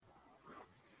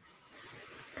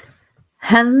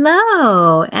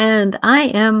Hello, and I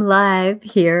am live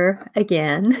here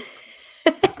again.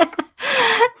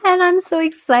 And I'm so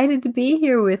excited to be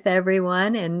here with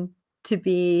everyone and to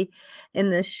be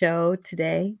in this show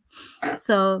today.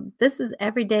 So, this is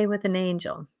Every Day with an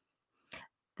Angel.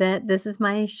 This is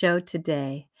my show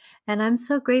today, and I'm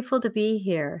so grateful to be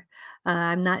here.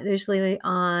 I'm not usually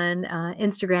on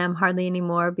Instagram hardly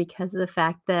anymore because of the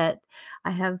fact that I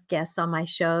have guests on my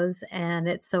shows, and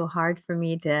it's so hard for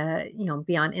me to,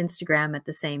 be on Instagram at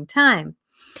the same time.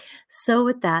 So,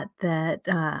 with that,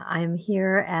 I'm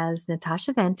here as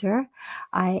Natasha Venter.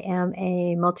 I am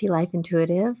a multi-life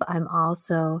intuitive. I'm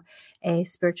also a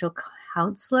spiritual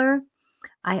counselor.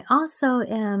 I also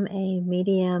am a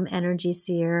medium energy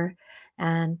seer,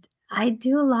 and I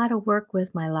do a lot of work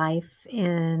with my life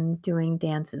in doing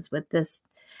dances with this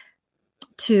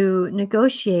to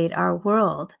negotiate our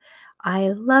world. I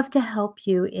love to help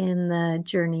you in the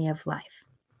journey of life.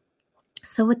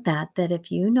 So, with that,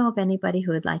 if you know of anybody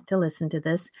who would like to listen to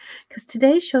this, because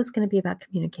today's show is going to be about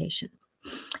communication.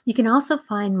 You can also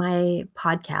find my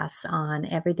podcasts on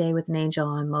Every Day with an Angel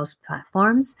on most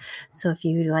platforms. So if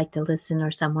you like to listen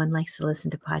or someone likes to listen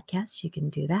to podcasts, you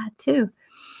can do that too.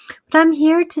 But I'm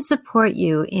here to support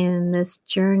you in this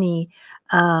journey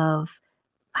of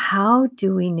how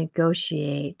do we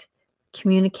negotiate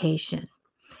communication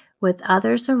with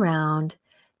others around,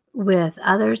 with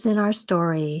others in our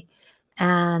story,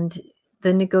 and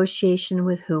the negotiation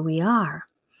with who we are.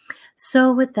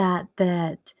 So with that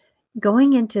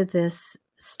going into this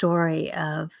story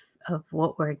of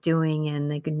what we're doing in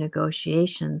the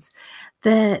negotiations,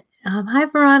 hi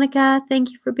Veronica,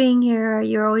 thank you for being here.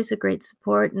 You're always a great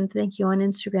support, and thank you on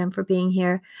Instagram for being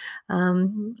here.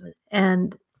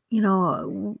 And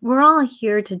we're all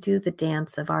here to do the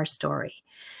dance of our story.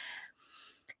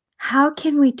 How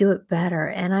can we do it better?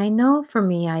 And I know for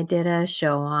me, I did a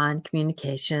show on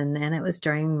communication and it was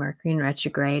during Mercury in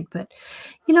retrograde, but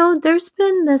there's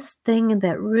been this thing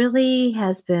that really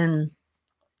has been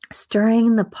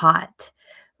stirring the pot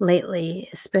lately,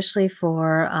 especially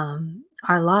for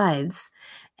our lives.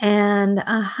 And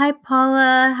hi,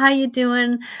 Paula, how you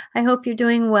doing? I hope you're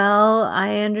doing well.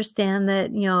 I understand that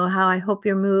how I hope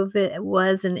your move it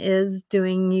was and is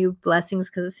doing you blessings,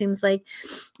 because it seems like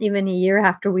even a year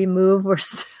after we move, we're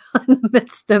still in the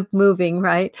midst of moving,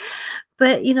 right?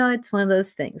 But it's one of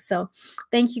those things. So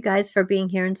thank you guys for being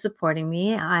here and supporting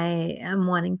me. I am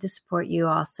wanting to support you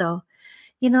also.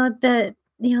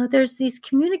 There's these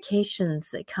communications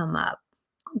that come up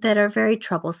that are very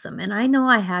troublesome. And I know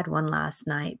I had one last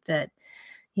night that,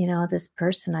 this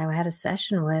person I had a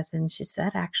session with, and she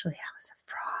said, actually, I was a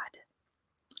fraud.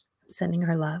 I'm sending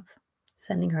her love,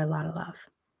 sending her a lot of love.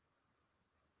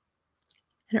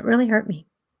 And it really hurt me.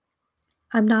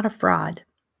 I'm not a fraud.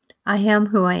 I am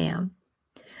who I am.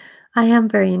 I am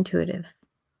very intuitive,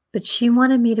 but she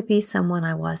wanted me to be someone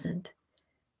I wasn't.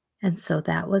 And so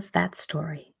that was that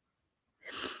story.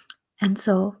 And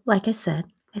so, like I said,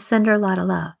 I send her a lot of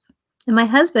love. And my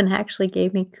husband actually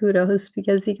gave me kudos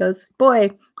because he goes, boy,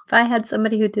 if I had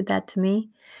somebody who did that to me,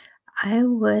 I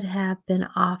would have been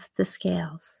off the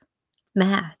scales,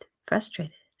 mad,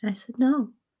 frustrated. And I said, no,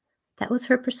 that was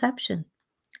her perception.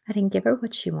 I didn't give her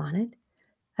what she wanted.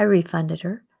 I refunded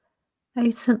her. I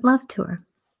sent love to her.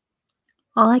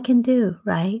 All I can do,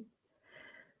 right?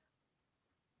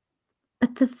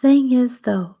 But the thing is,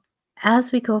 though,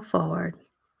 as we go forward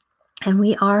and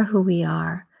we are who we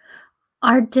are,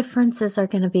 our differences are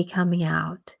going to be coming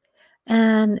out.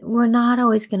 And we're not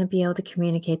always going to be able to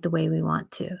communicate the way we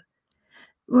want to.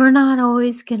 We're not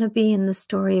always going to be in the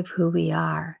story of who we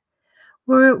are.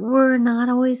 We're not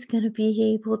always going to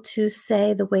be able to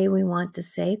say the way we want to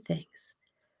say things.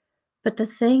 But the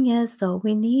thing is, though,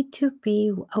 we need to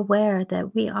be aware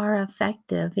that we are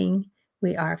effective.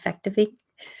 We are effective.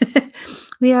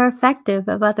 We are effective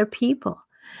of other people.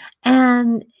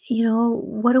 And,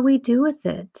 what do we do with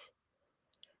it?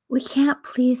 We can't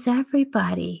please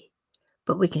everybody,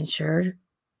 but we can sure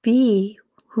be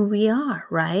who we are,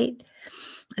 right?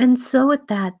 And so with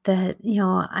that,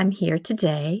 I'm here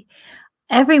today,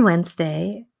 every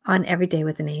Wednesday on Every Day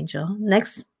with an Angel.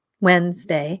 Next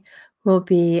Wednesday will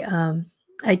be,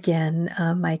 again,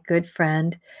 my good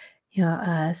friend,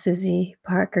 Susie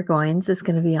Parker Goins is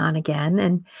going to be on again.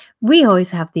 And we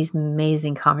always have these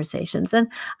amazing conversations.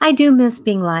 And I do miss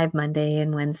being live Monday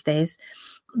and Wednesdays.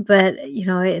 But,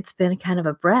 it's been kind of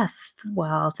a breath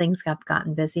while things have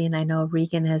gotten busy. And I know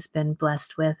Regan has been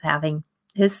blessed with having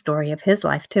his story of his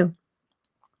life too.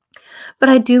 But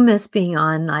I do miss being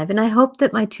on live, and I hope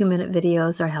that my 2-minute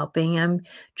videos are helping. I'm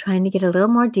trying to get a little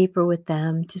more deeper with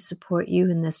them to support you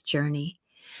in this journey.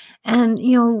 And,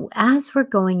 as we're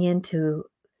going into,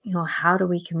 how do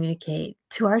we communicate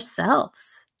to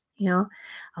ourselves? You know,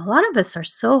 a lot of us are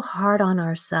so hard on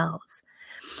ourselves.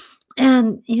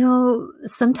 And,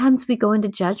 sometimes we go into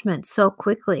judgment so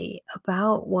quickly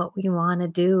about what we want to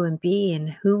do and be and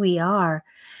who we are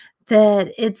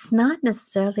that it's not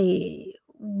necessarily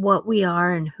what we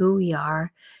are and who we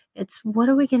are. It's what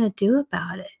are we going to do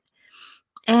about it?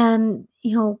 And,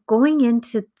 going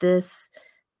into this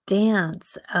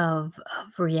dance of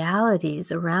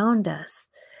realities around us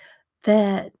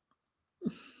that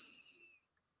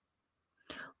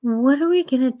what are we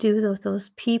going to do with those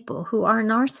people who are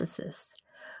narcissists?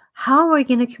 How are we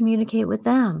going to communicate with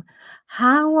them?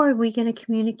 How are we going to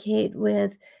communicate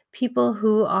with people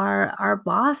who are our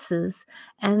bosses?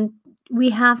 And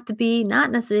we have to be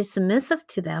not necessarily submissive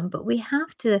to them, but we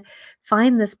have to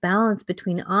find this balance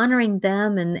between honoring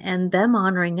them and them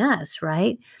honoring us,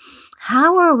 right?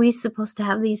 How are we supposed to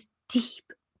have these deep,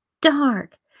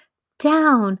 dark,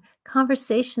 down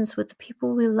conversations with the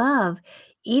people we love,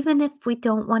 even if we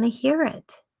don't want to hear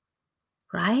it,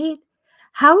 right?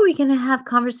 How are we going to have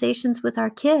conversations with our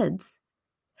kids?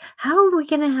 How are we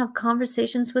going to have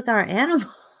conversations with our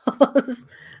animals?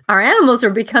 Our animals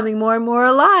are becoming more and more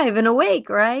alive and awake,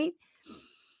 right?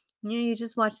 You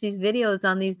just watch these videos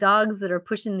on these dogs that are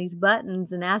pushing these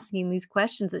buttons and asking these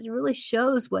questions. It really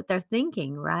shows what they're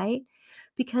thinking, right?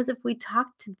 Because if we talk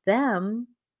to them,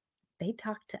 they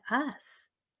talk to us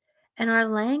and our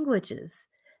languages,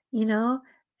 you know.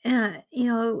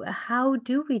 How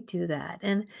do we do that?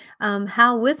 And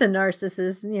how with a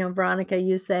narcissist, Veronica,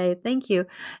 you say, thank you.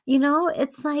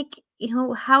 It's like,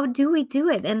 how do we do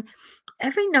it? And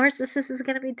every narcissist is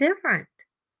going to be different.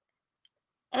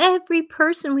 Every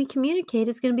person we communicate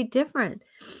is going to be different.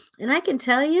 And I can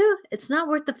tell you, it's not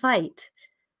worth the fight.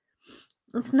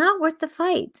 It's not worth the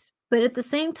fight. But at the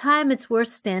same time, it's worth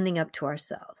standing up to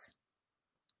ourselves.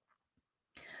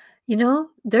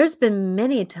 There's been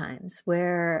many times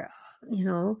where,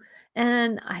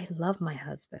 and I love my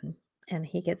husband, and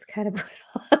he gets kind of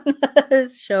put on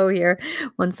his show here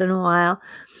once in a while.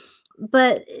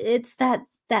 But it's that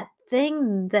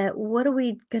thing that what are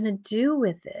we going to do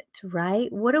with it,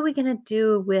 right? What are we going to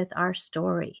do with our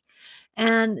story?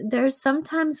 And there's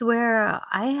sometimes where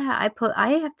I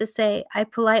have to say I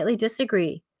politely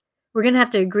disagree. We're going to have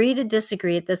to agree to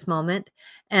disagree at this moment,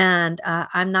 and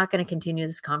I'm not going to continue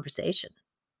this conversation,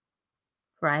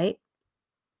 right?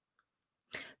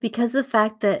 Because the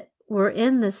fact that we're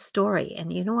in this story,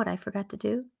 and you know what I forgot to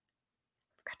do?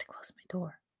 I forgot to close my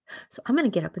door. So I'm going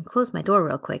to get up and close my door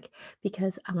real quick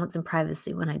because I want some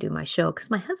privacy when I do my show because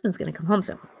my husband's going to come home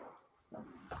soon.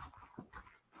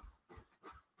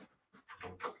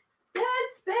 Dead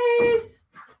space.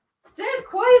 Dead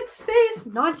quiet space.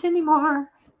 Not anymore.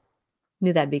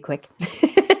 Knew that'd be quick.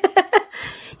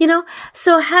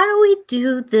 So how do we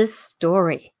do this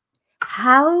story?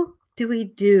 How do we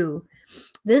do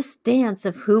this dance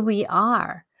of who we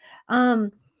are?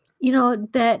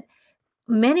 That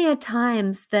many a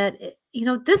times that,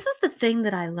 this is the thing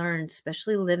that I learned,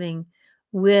 especially living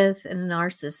with a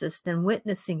narcissist and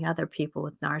witnessing other people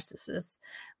with narcissists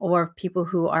or people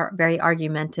who are very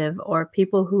argumentative or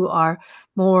people who are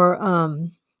more,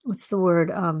 what's the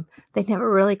word? They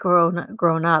never really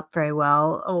grown up very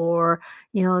well, or,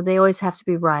 they always have to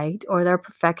be right, or their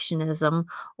perfectionism,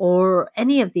 or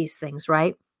any of these things,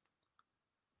 right?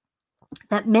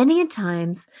 That many a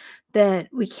times that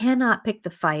we cannot pick the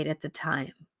fight at the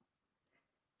time.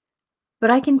 But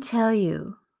I can tell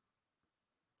you,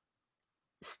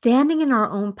 standing in our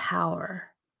own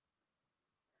power,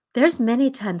 there's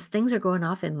many times things are going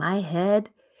off in my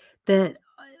head that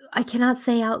I cannot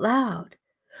say out loud.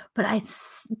 But I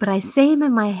say them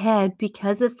in my head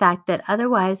because of the fact that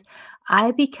otherwise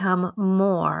I become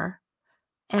more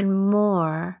and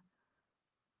more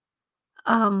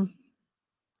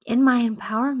in my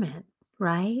empowerment,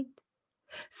 right?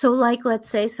 So like, let's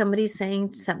say somebody's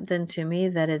saying something to me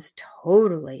that is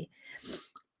totally,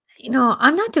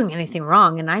 I'm not doing anything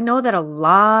wrong. And I know that a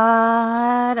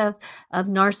lot of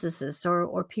narcissists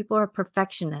or people are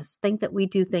perfectionists think that we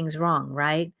do things wrong,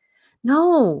 right?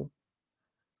 No,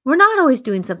 we're not always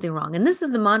doing something wrong. And this is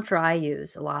the mantra I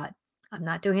use a lot. I'm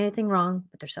not doing anything wrong,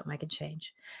 but there's something I can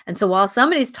change. And so while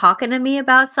somebody's talking to me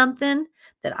about something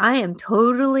that I am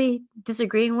totally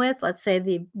disagreeing with, let's say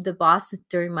the boss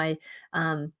during my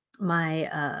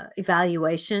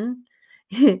evaluation,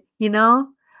 I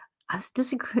was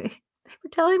disagreeing. They were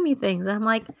telling me things. And I'm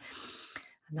like, I'm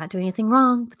not doing anything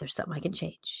wrong, but there's something I can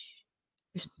change.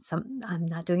 I'm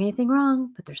not doing anything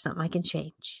wrong, but there's something I can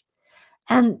change.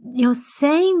 And,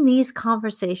 saying these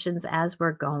conversations as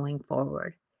we're going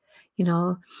forward, You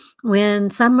know, when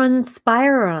someone's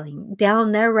spiraling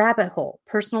down their rabbit hole,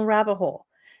 personal rabbit hole,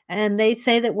 and they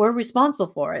say that we're responsible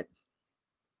for it.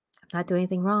 I'm not doing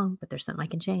anything wrong, but there's something I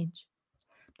can change.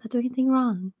 Not doing anything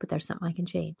wrong, but there's something I can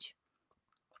change.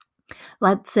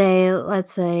 Let's say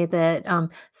that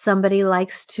somebody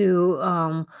likes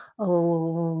to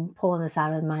pulling this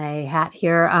out of my hat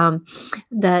here,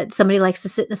 that somebody likes to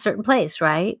sit in a certain place,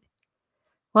 right?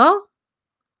 Well,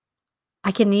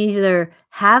 I can either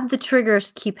have the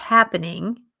triggers keep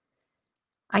happening,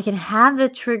 I can have the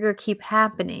trigger keep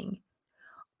happening,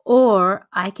 or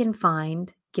I can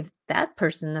give that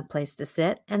person a place to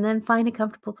sit and then find a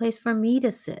comfortable place for me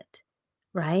to sit,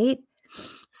 right?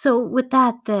 So with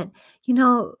that, you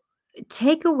know,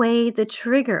 take away the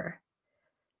trigger.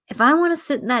 If I want to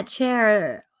sit in that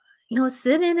chair,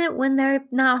 sit in it when they're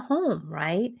not home,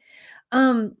 right?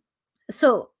 Um,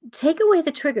 so take away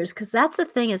the triggers because that's the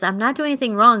thing is I'm not doing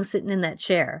anything wrong sitting in that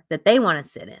chair that they want to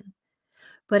sit in.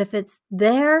 But if it's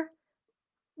there,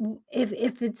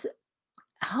 if it's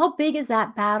how big is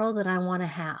that battle that I want to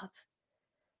have,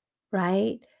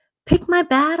 right? Pick my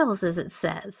battles, as it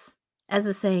says, as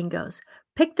the saying goes.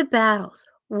 Pick the battles.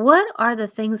 What are the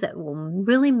things that will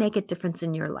really make a difference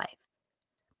in your life?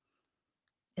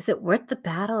 Is it worth the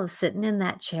battle of sitting in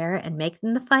that chair and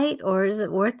making the fight? Or is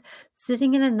it worth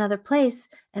sitting in another place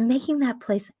and making that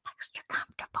place extra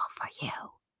comfortable for you?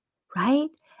 Right?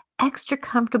 Extra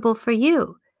comfortable for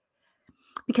you.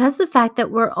 Because the fact that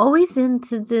we're always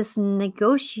into this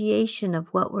negotiation of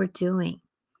what we're doing.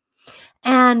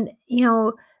 And,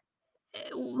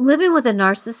 living with a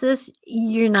narcissist,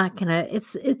 you're not gonna,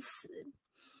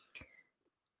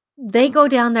 they go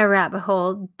down their rabbit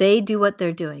hole, they do what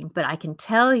they're doing. But I can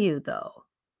tell you though,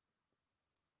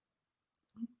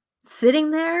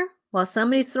 sitting there while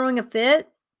somebody's throwing a fit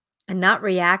and not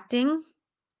reacting,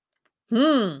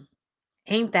 ain't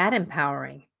that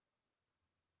empowering?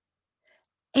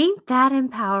 Ain't that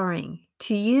empowering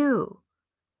to you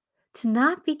to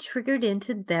not be triggered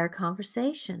into their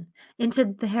conversation, into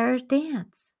their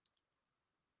dance?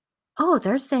 Oh,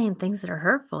 they're saying things that are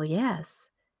hurtful, yes.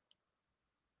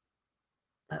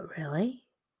 But really?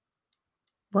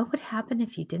 What would happen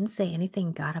if you didn't say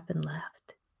anything, got up and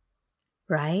left?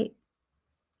 Right?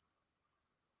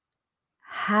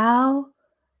 How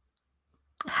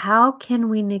how can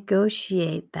we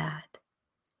negotiate that?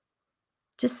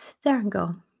 Just sit there and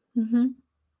go,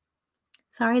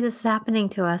 sorry this is happening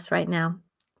to us right now.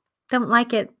 Don't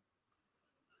like it.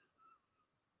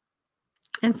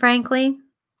 And frankly,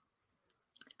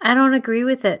 I don't agree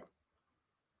with it.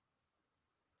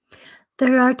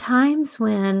 There are times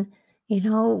when, you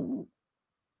know,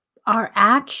 our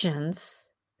actions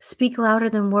speak louder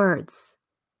than words.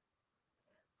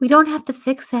 We don't have to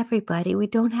fix everybody. We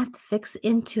don't have to fix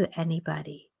into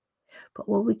anybody. But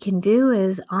what we can do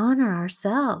is honor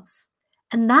ourselves.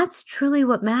 And that's truly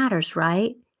what matters,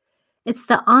 right? It's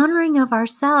the honoring of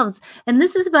ourselves. And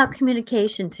this is about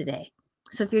communication today.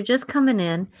 So if you're just coming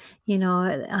in,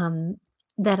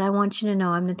 that I want you to know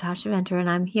I'm Natasha Venter and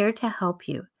I'm here to help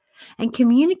you and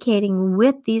communicating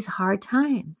with these hard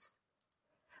times.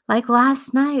 Like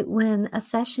last night when a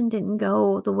session didn't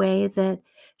go the way that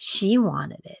she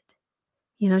wanted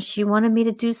it. She wanted me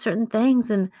to do certain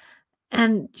things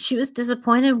and she was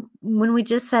disappointed when we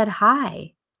just said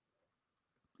hi,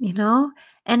 you know?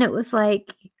 And it was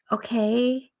like,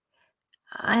 okay,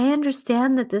 I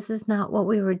understand that this is not what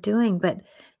we were doing, but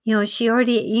she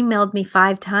already emailed me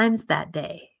 5 times that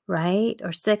day, right?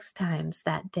 Or 6 times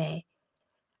that day.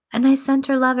 And I sent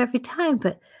her love every time,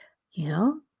 but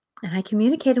and I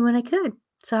communicated when I could.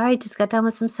 Sorry, just got done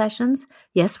with some sessions.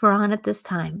 Yes, we're on at this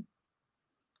time.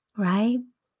 Right?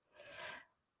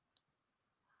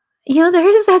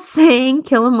 There is that saying,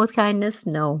 kill them with kindness.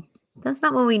 No, that's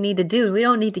not what we need to do. We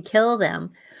don't need to kill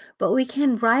them, but we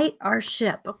can right our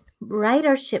ship,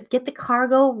 get the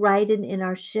cargo righted in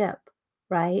our ship,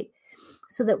 right?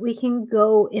 So that we can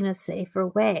go in a safer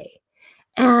way.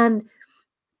 And,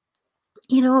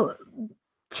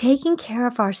 taking care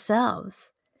of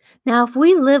ourselves. Now, if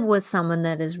we live with someone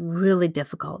that is really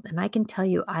difficult, and I can tell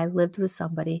you, I lived with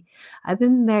somebody, I've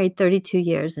been married 32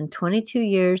 years, and 22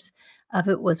 years of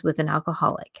it was with an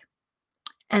alcoholic.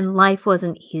 And life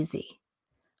wasn't easy.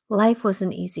 Life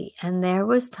wasn't easy. And there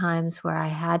was times where I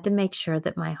had to make sure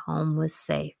that my home was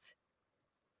safe.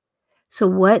 So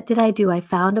what did I do? I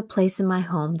found a place in my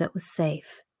home that was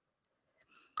safe.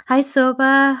 Hi,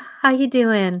 Soba. How you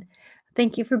doing?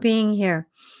 Thank you for being here.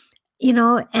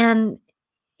 And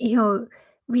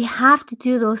we have to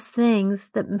do those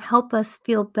things that help us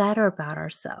feel better about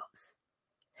ourselves.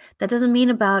 That doesn't mean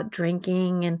about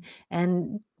drinking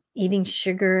and eating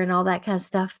sugar and all that kind of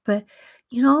stuff, but,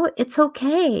 it's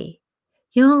okay.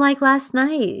 Like last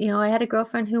night, I had a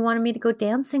girlfriend who wanted me to go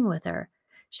dancing with her.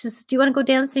 She says, "Do you wanna go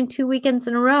dancing 2 weekends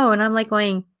in a row?" And I'm like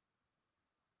going,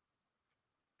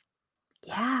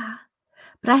 "Yeah."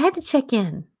 But I had to check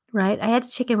in, right? I had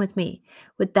to check in with me.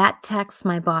 Would that tax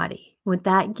my body? Would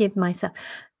that give myself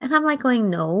and I'm like going,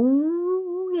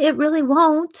 "No, it really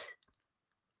won't."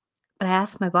 But I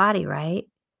asked my body, right?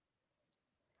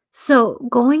 So,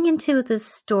 going into the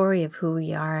story of who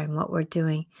we are and what we're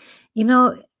doing, you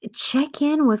know, check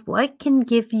in with what can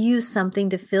give you something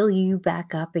to fill you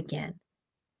back up again.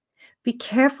 Be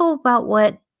careful about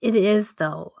what it is,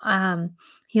 though,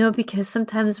 because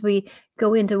sometimes we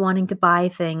go into wanting to buy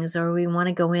things or we want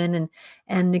to go in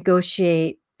and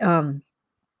negotiate, doing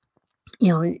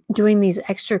these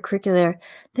extracurricular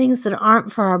things that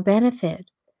aren't for our benefit.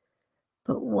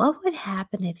 But what would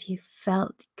happen if you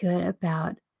felt good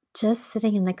about just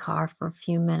sitting in the car for a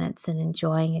few minutes and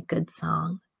enjoying a good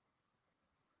song?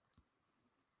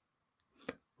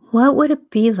 What would it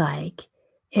be like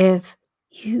if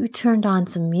you turned on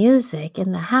some music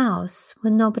in the house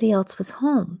when nobody else was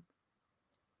home?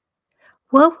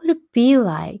 What would it be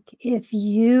like if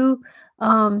you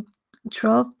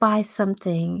drove by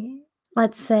something,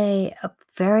 let's say a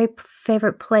very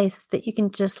favorite place that you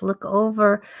can just look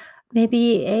over,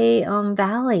 maybe a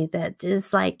valley that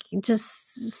is like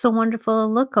just so wonderful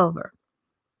to look over,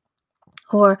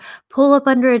 or pull up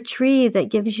under a tree that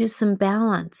gives you some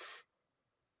balance?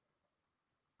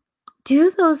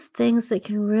 Do those things that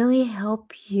can really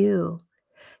help you.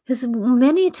 Because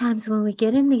many times when we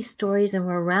get in these stories and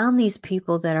we're around these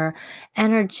people that are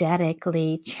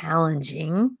energetically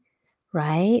challenging,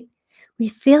 right? We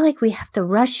feel like we have to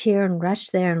rush here and rush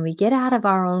there, and we get out of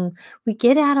our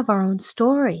own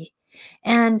story.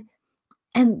 And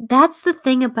that's the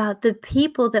thing about the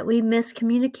people that we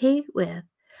miscommunicate with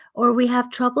or we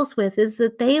have troubles with is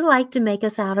that they like to make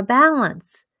us out of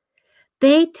balance.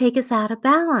 They take us out of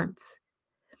balance.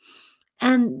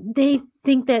 And they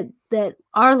think that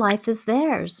our life is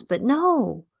theirs, but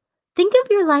no. Think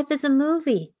of your life as a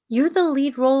movie. You're the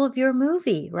lead role of your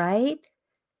movie, right?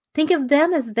 Think of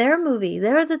them as their movie.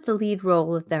 They're the lead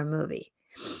role of their movie.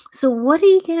 So what are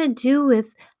you gonna do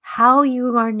with how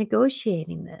you are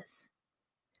negotiating this?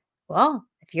 Well,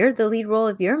 if you're the lead role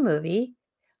of your movie,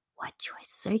 what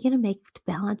choices are you gonna make to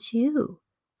balance you,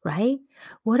 right?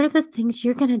 What are the things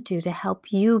you're gonna do to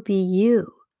help you be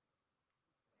you?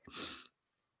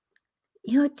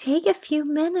 Take a few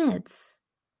minutes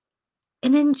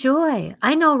and enjoy.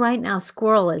 I know right now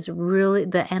squirrel is really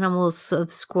the animals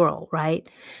of squirrel, right?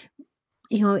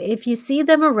 If you see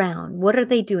them around, what are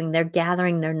they doing? They're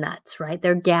gathering their nuts, right?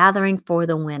 They're gathering for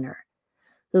the winter.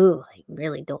 Ooh, I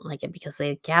really don't like it because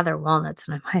they gather walnuts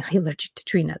and I'm highly allergic to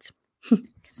tree nuts.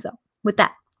 So, with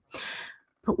that,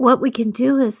 but what we can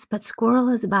do is, but squirrel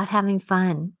is about having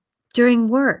fun during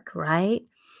work, right?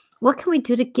 What can we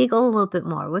do to giggle a little bit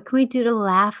more? What can we do to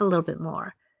laugh a little bit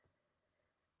more?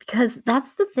 Because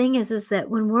that's the thing is that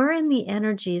when we're in the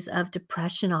energies of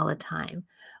depression all the time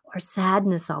or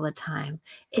sadness all the time,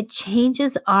 it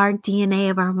changes our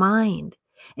DNA of our mind.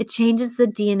 It changes the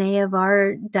DNA of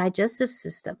our digestive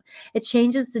system. It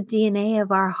changes the DNA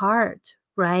of our heart,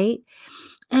 right?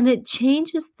 And it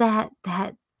changes that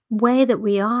way that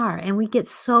we are and we get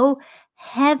so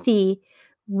heavy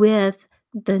with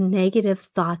the negative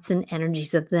thoughts and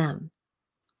energies of them.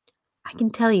 I can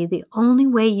tell you the only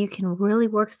way you can really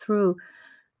work through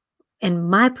in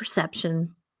my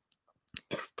perception,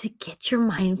 is to get your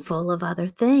mind full of other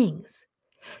things.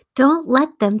 Don't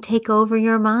let them take over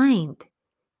your mind.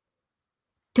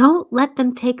 Don't let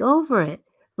them take over it.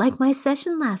 Like my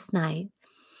session last night.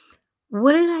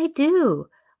 What did I do?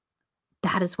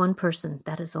 That is one person.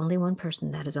 That is only one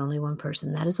person. That is only one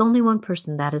person. That is only one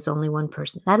person. That is only one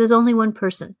person. That is only one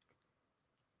person.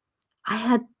 I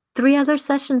had 3 other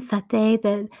sessions that day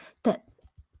that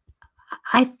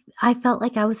I felt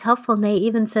like I was helpful, and they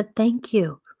even said, "Thank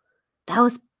you." That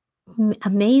was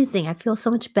amazing. I feel so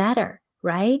much better,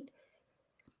 right?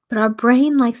 But our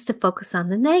brain likes to focus on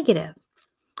the negative.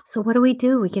 So what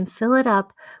do? We can fill it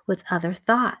up with other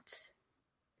thoughts.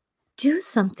 Do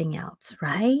something else,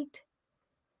 right?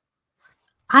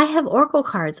 I have oracle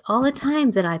cards all the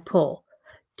time that I pull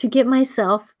to get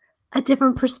myself a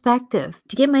different perspective,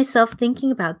 to get myself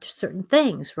thinking about certain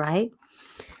things, right?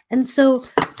 And so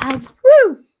as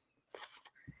woo,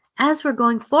 as we're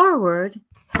going forward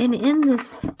and in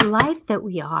this life that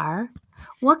we are,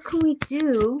 what can we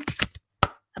do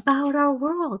about our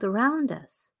world around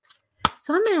us?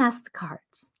 So I'm going to ask the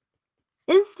cards,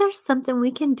 is there something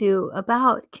we can do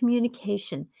about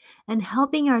communication and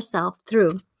helping ourselves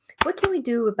through What can we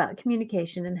do about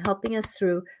communication and helping us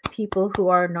through people who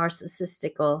are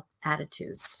narcissistical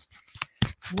attitudes?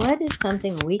 What is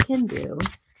something we can do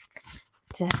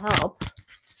to help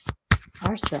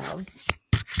ourselves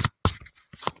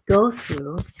go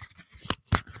through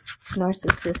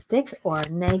narcissistic or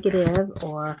negative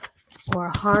or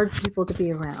hard people to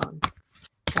be around,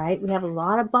 right? We have a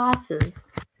lot of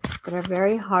bosses that are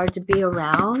very hard to be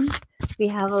around. We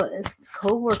have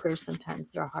co-workers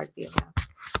sometimes that are hard to be around.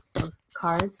 So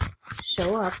cards,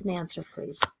 show up and answer,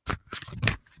 please.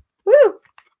 Woo!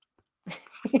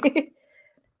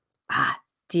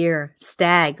 Deer,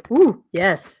 stag. Ooh,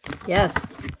 yes,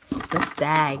 the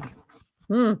stag.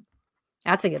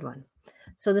 That's a good one.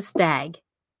 So the stag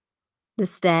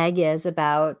is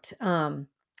about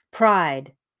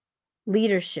pride,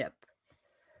 leadership.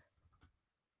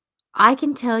 I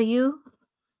can tell you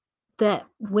that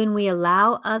when we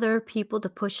allow other people to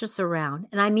push us around,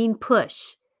 and I mean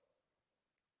push,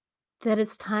 that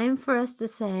it's time for us to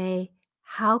say,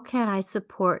 how can I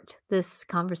support this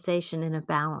conversation in a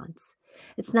balance?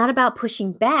 It's not about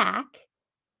pushing back.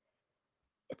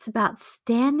 It's about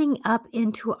standing up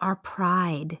into our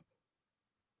pride.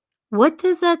 What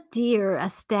does a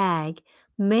stag,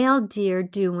 male deer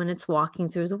do when it's walking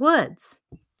through the woods?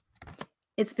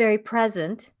 It's very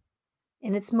present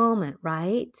in its moment,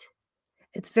 right?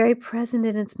 It's very present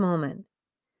in its moment.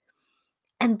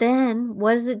 And then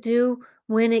what does it do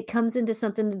when it comes into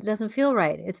something that doesn't feel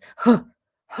right? It's,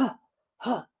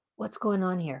 what's going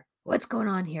on here? What's going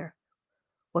on here?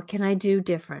 What can I do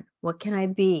different? What can I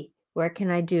be? Where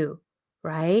can I do?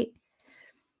 Right?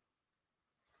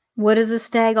 What does a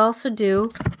stag also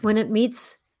do when it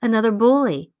meets another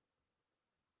bully?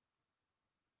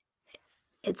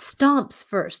 It stomps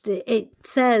first. It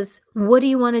says, what do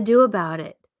you want to do about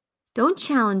it? Don't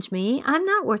challenge me. I'm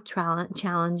not worth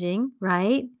challenging,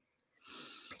 right?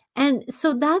 And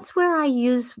so that's where I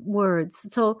use words.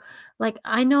 So, like,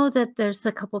 I know that there's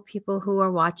a couple people who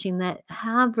are watching that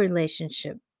have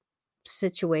relationship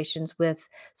situations with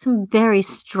some very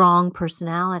strong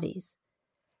personalities.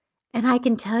 And I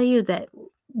can tell you that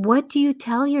what do you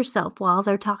tell yourself while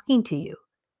they're talking to you?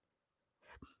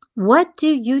 What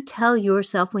do you tell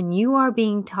yourself when you are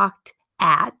being talked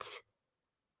at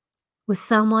with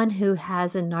someone who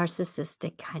has a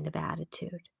narcissistic kind of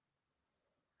attitude?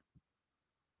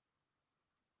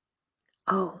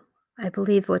 Oh, I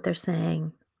believe what they're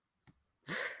saying.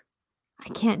 I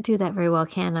can't do that very well,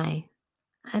 can I?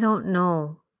 I don't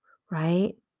know,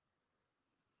 right?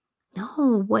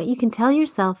 No, what you can tell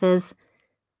yourself is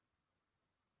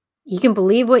you can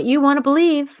believe what you want to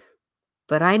believe,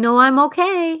 but I know I'm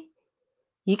okay.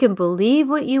 You can believe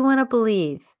what you want to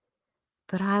believe,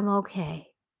 but I'm okay.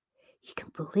 You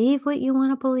can believe what you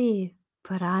want to believe,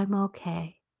 but I'm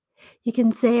okay. You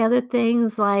can say other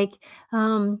things like,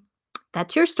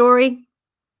 that's your story,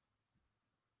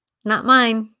 not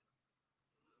mine.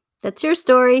 That's your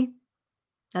story.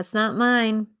 That's not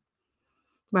mine,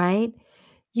 right?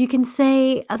 You can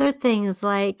say other things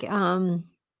like,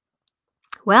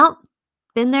 well,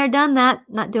 been there, done that,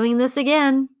 not doing this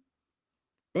again.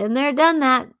 Been there, done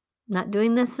that, not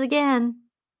doing this again.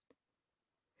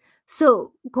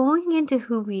 So, going into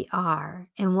who we are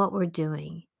and what we're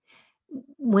doing,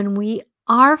 when we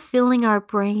are filling our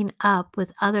brain up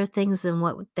with other things than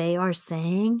what they are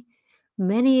saying,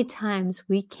 many times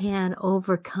we can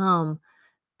overcome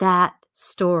that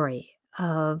story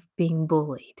of being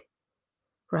bullied,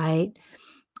 right?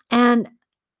 And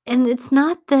it's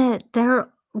not that they're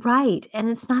right, and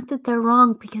it's not that they're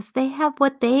wrong because they have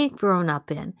what they've grown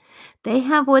up in. They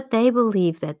have what they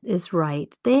believe that is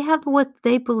right. They have what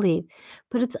they believe,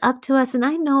 but it's up to us. And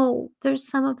I know there's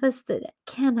some of us that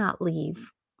cannot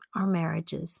leave our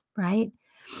marriages, right?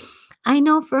 I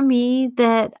know for me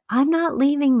that I'm not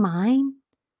leaving mine.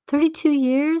 32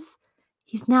 years.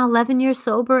 He's now 11 years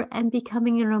sober and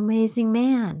becoming an amazing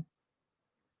man.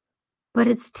 But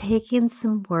it's taken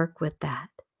some work with that.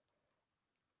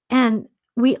 And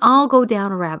we all go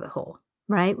down a rabbit hole,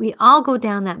 right? We all go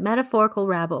down that metaphorical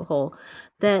rabbit hole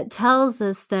that tells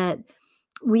us that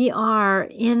we are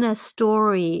in a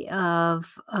story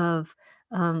of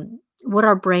what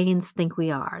our brains think we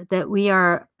are, that we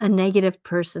are a negative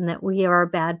person, that we are a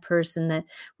bad person, that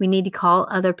we need to call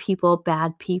other people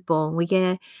bad people. We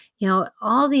get,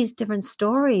 all these different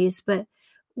stories, but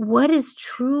what is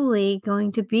truly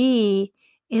going to be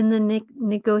in the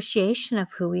negotiation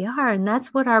of who we are? And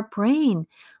that's what our brain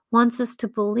wants us to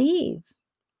believe.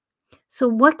 So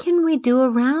what can we do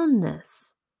around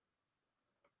this?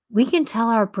 We can tell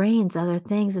our brains other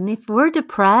things. And if we're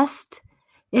depressed,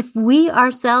 if we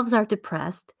ourselves are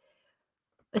depressed,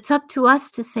 it's up to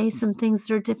us to say some things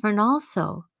that are different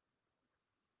also.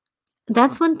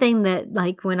 That's one thing that,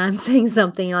 like, when I'm saying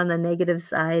something on the negative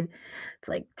side, it's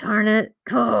like, "Darn it.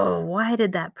 Oh, why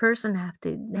did that person have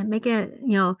to make it,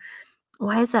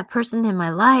 why is that person in my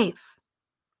life?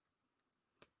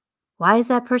 Why is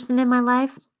that person in my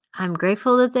life? I'm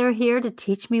grateful that they're here to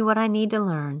teach me what I need to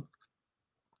learn.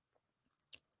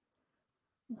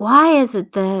 Why is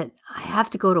it that I have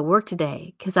to go to work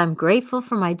today? Because I'm grateful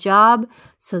for my job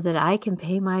so that I can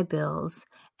pay my bills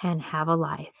and have a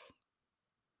life.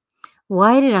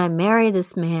 Why did I marry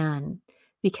this man?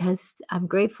 Because I'm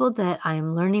grateful that I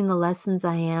am learning the lessons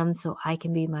I am so I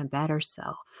can be my better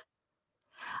self.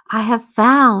 I have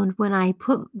found when I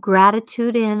put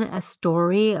gratitude in a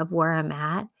story of where I'm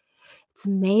at, it's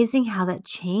amazing how that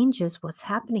changes what's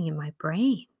happening in my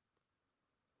brain.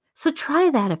 So try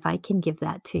that if I can give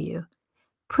that to you.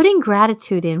 Putting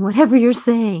gratitude in whatever you're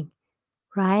saying,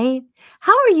 right?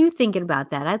 How are you thinking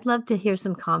about that? I'd love to hear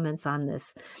some comments on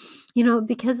this.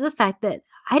 Because of the fact that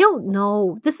I don't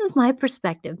know, this is my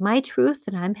perspective, my truth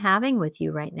that I'm having with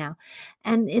you right now.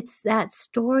 And it's that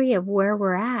story of where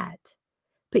we're at.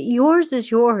 But yours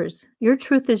is yours. Your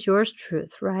truth is yours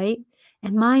truth, right?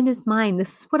 And mine is mine.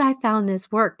 This is what I found has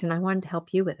worked, and I wanted to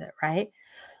help you with it, right?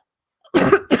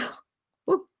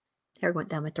 Ooh, hair went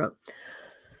down my throat.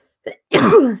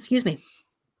 Excuse me.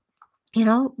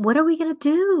 What are we going to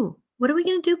do? What are we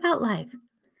going to do about life?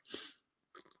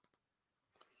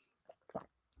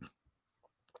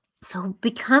 So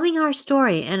becoming our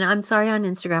story, and I'm sorry on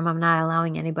Instagram, I'm not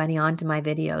allowing anybody onto my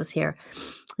videos here.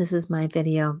 This is my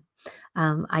video.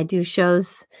 I do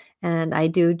shows and I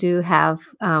do have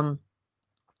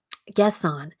guests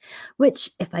on, which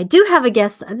if I do have a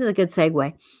guest, this is a good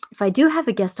segue. If I do have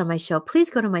a guest on my show, please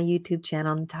go to my YouTube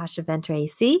channel, Natasha Venter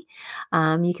AC.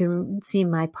 You can see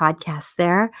my podcast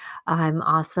there.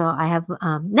 I have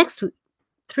next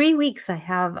 3 weeks, I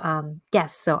have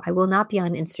guests, so I will not be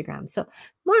on Instagram. So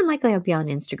more than likely, I'll be on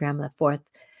Instagram the fourth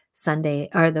Sunday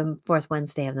or the fourth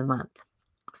Wednesday of the month.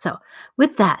 So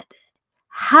with that,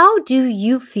 how do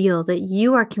you feel that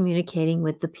you are communicating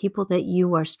with the people that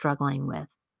you are struggling with?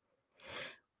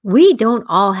 We don't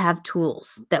all have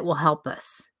tools that will help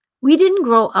us. We didn't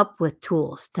grow up with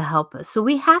tools to help us. So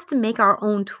we have to make our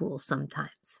own tools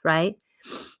sometimes, right?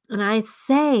 And I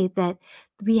say that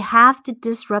we have to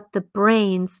disrupt the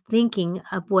brain's thinking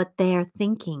of what they're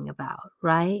thinking about,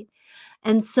 right?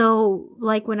 And so,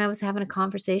 like when I was having a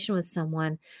conversation with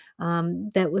someone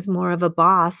that was more of a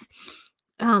boss,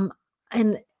 um,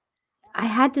 and I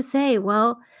had to say,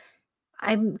 well,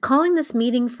 I'm calling this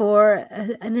meeting for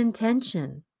an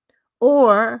intention.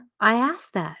 Or I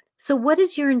ask that. So, what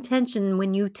is your intention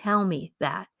when you tell me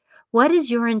that? What is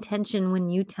your intention when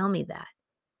you tell me that?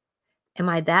 Am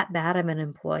I that bad of an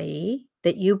employee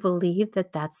that you believe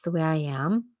that that's the way I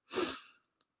am?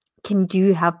 Do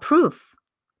you have proof?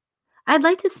 I'd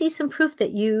like to see some proof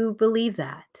that you believe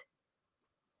that.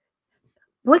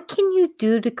 What can you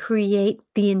do to create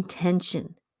the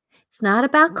intention? It's not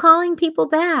about calling people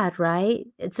bad, right?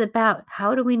 It's about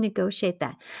how do we negotiate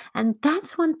that? And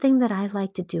that's one thing that I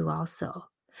like to do also.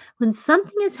 When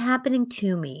something is happening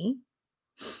to me,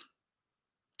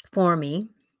 for me,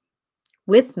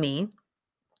 with me,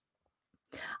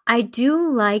 I do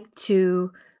like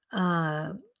to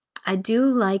uh I do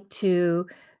like to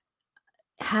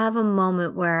have a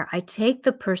moment where I take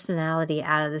the personality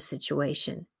out of the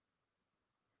situation.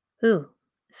 Ooh,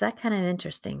 is that kind of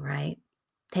interesting, right?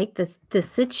 Take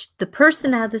the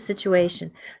person out of the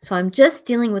situation. So I'm just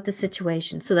dealing with the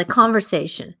situation. So the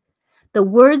conversation, the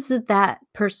words that that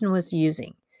person was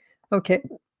using. Okay.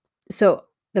 So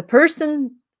the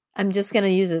person, I'm just going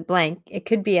to use it blank. It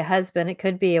could be a husband, it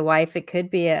could be a wife, it could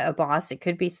be a boss, it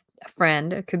could be a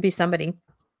friend, it could be somebody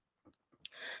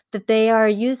that they are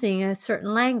using a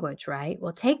certain language, right?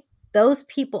 Well, take those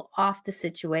people off the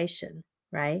situation,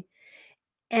 right?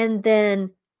 And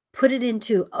then put it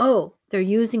into, oh, they're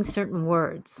using certain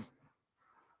words.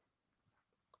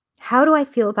 How do I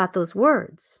feel about those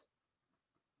words?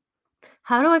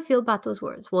 How do I feel about those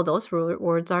words? Well, those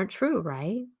words aren't true,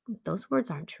 right? Those words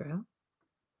aren't true.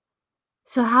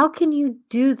 So, how can you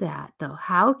do that though?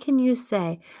 How can you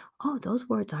say, oh, those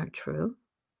words aren't true?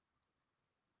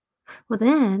 Well,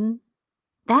 then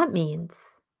that means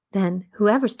then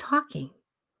whoever's talking,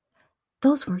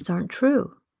 those words aren't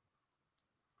true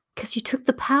because you took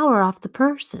the power off the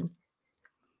person.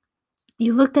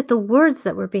 You looked at the words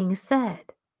that were being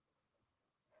said.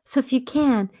 So, if you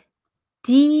can,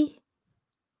 de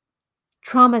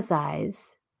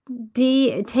traumatize,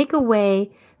 take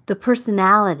away the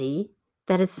personality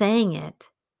that is saying it,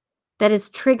 that is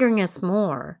triggering us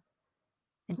more,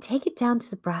 and take it down to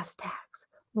the brass tacks.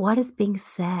 What is being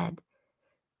said?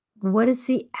 What is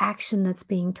the action that's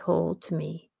being told to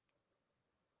me?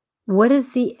 What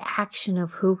is the action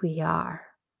of who we are?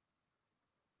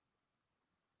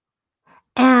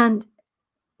 And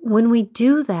when we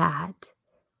do that,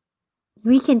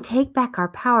 we can take back our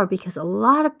power because a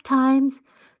lot of times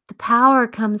the power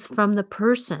comes from the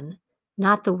person,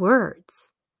 not the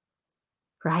words,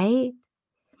 right?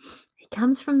 It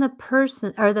comes from the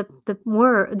person or the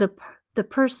word the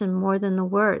person more than the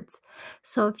words.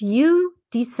 So if you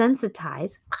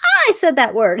desensitize, I said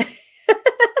that word.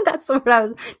 That's the word I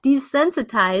was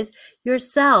desensitize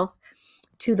yourself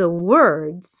to the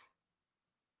words,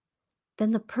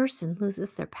 then the person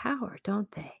loses their power,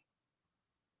 don't they?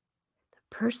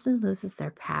 The person loses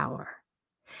their power.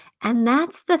 And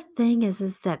that's the thing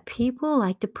is that people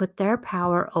like to put their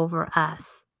power over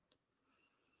us.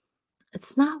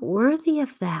 It's not worthy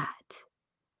of that.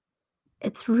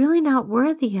 It's really not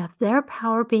worthy of their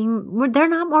power they're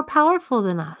not more powerful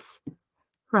than us,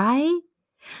 right?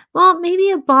 Well,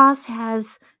 maybe a boss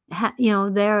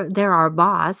they're our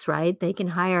boss, right? They can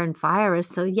hire and fire us.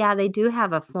 So yeah, they do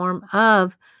have a form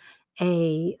of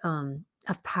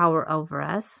power over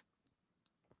us.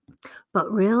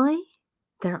 But really,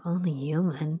 they're only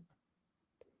human.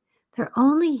 They're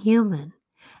only human.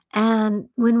 And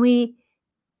when we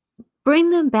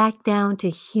bring them back down to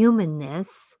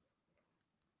humanness,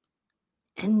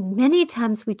 and many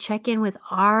times we check in with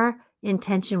our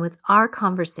intention, with our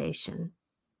conversation,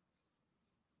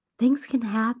 things can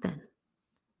happen.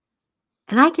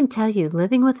 And I can tell you,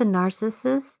 living with a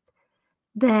narcissist,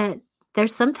 that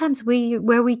there's sometimes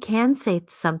where we can say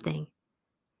something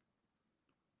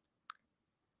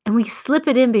and we slip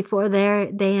it in before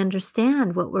they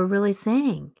understand what we're really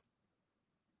saying,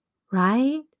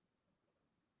 right?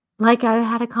 Like I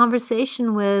had a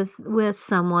conversation with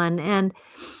someone and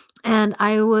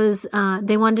I was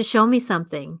they wanted to show me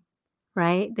something,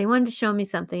 right? They wanted to show me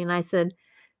something and I said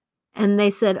and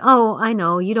they said, "Oh, I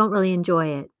know, you don't really enjoy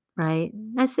it." Right?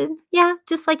 I said, "Yeah,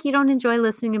 just like you don't enjoy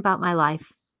listening about my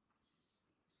life."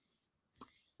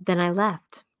 Then I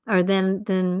left. Or then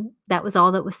that was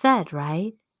all that was said,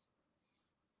 right?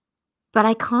 But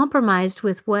I compromised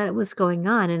with what was going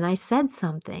on and I said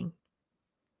something.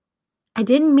 I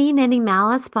didn't mean any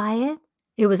malice by it.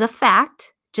 It was a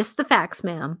fact, just the facts,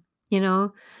 ma'am. You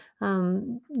know,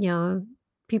 you know,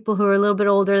 people who are a little bit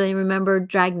older, they remember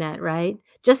Dragnet, right?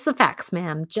 Just the facts,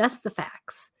 ma'am, just the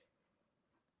facts.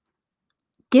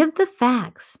 Give the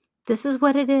facts. This is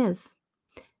what it is.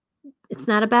 It's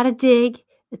not about a dig.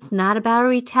 It's not about a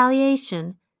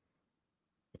retaliation.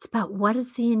 It's about what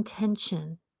is the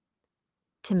intention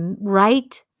to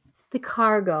write the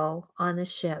cargo on the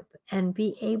ship and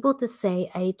be able to say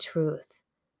a truth.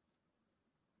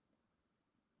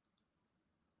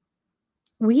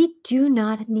 We do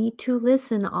not need to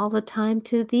listen all the time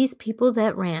to these people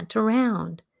that rant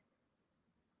around.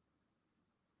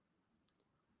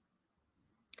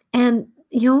 And,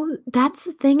 that's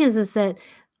the thing is that,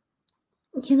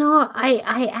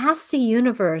 I ask the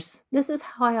universe, this is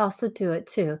how I also do it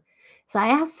too. So I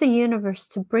ask the universe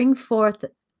to bring forth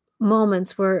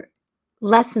moments where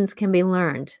lessons can be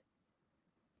learned.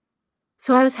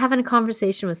 So I was having a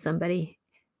conversation with somebody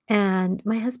and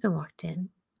my husband walked in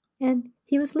and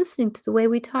he was listening to the way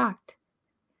we talked.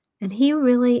 And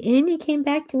he came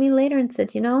back to me later and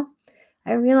said,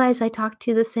 I realize I talked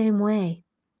to you the same way.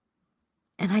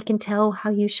 And I can tell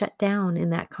how you shut down in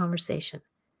that conversation.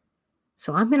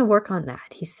 So I'm going to work on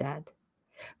that, he said.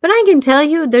 But I can tell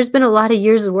you, there's been a lot of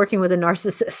years of working with a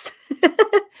narcissist.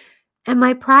 And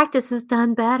my practice has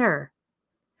done better.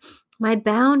 My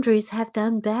boundaries have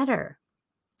done better.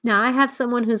 Now, I have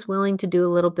someone who's willing to do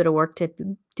a little bit of work to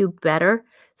do better,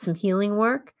 some healing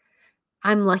work.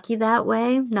 I'm lucky that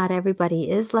way. Not everybody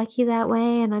is lucky that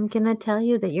way. And I'm going to tell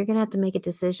you that you're going to have to make a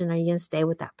decision. Are you going to stay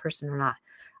with that person or not?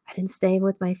 I didn't stay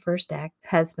with my first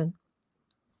husband.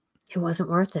 It wasn't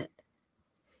worth it.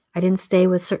 I didn't stay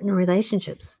with certain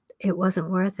relationships. It wasn't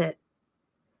worth it.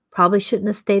 Probably shouldn't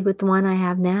have stayed with the one I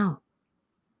have now.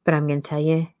 But I'm going to tell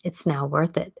you, it's now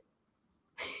worth it.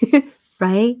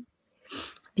 Right?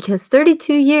 Because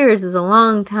 32 years is a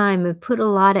long time and put a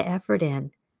lot of effort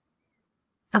in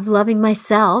of loving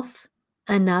myself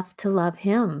enough to love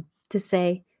him, to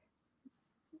say,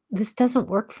 this doesn't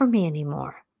work for me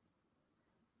anymore.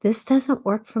 This doesn't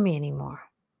work for me anymore.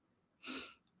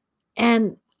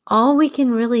 And all we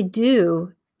can really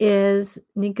do is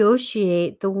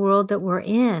negotiate the world that we're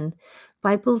in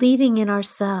by believing in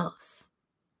ourselves.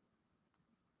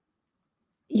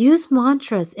 Use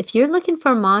mantras. If you're looking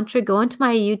for a mantra, go into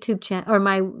my YouTube channel or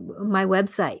my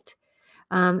website.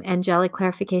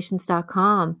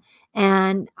 AngelicClarifications.com.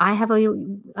 And I have a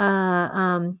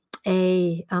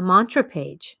mantra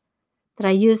page that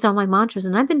I used all my mantras.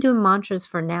 And I've been doing mantras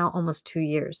for now almost 2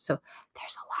 years. So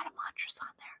there's a lot of mantras on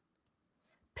there.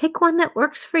 Pick one that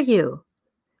works for you.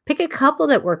 Pick a couple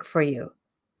that work for you,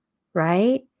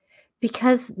 right?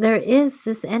 Because there is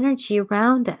this energy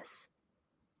around us.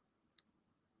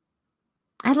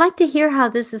 I'd like to hear how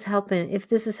this is helping, if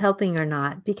this is helping or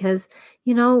not, because,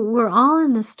 we're all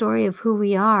in the story of who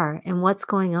we are and what's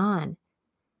going on.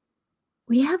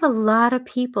 We have a lot of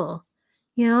people.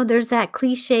 There's that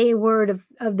cliche word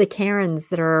of the Karens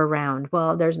that are around.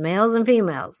 Well, there's males and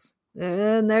females,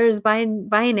 and there's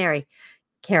binary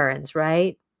Karens,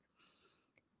 right?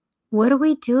 What do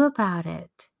we do about it?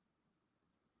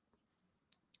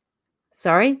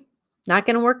 Sorry, not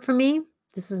going to work for me.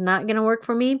 This is not going to work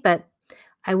for me, but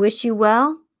I wish you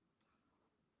well.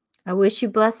 I wish you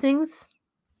blessings.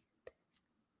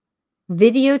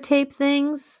 Videotape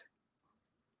things,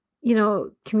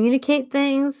 communicate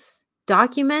things,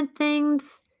 document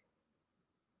things.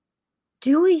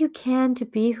 Do what you can to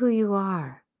be who you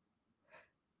are.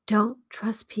 Don't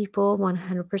trust people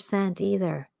 100%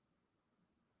 either.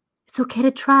 It's okay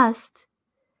to trust,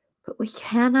 but we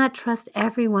cannot trust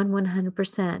everyone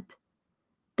 100%.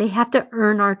 They have to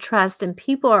earn our trust, and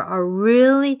people are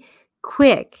really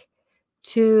quick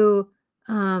to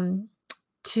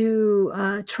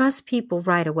trust people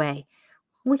right away.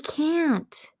 We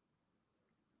can't.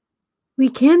 We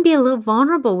can be a little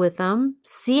vulnerable with them,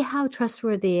 see how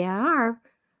trustworthy they are,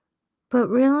 but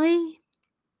really?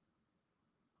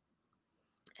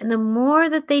 And the more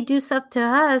that they do stuff to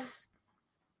us,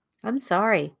 I'm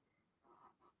sorry.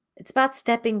 It's about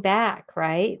stepping back,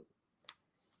 right?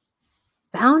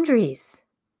 Boundaries.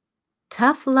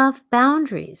 Tough love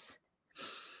boundaries.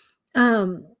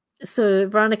 So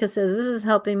Veronica says, this is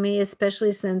helping me,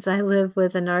 especially since I live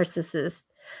with a narcissist.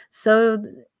 So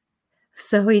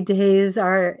some of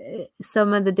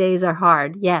the days are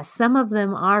hard. Yes, some of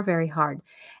them are very hard.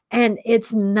 And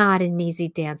it's not an easy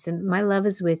dance. And my love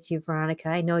is with you, Veronica.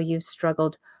 I know you've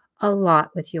struggled a lot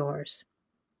with yours.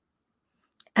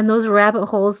 And those rabbit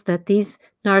holes that these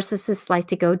narcissists like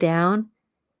to go down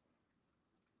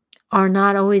are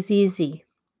not always easy.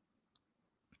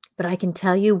 But I can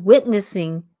tell you,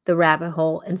 witnessing the rabbit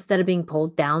hole instead of being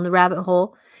pulled down the rabbit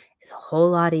hole is a whole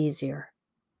lot easier.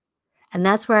 And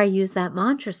that's where I use that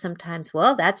mantra sometimes.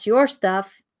 Well, that's your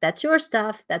stuff. That's your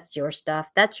stuff. That's your stuff.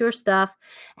 That's your stuff.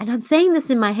 And I'm saying this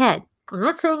in my head. I'm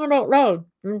not saying it out loud.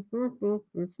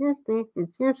 It's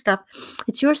your stuff.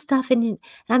 It's your stuff. And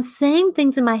I'm saying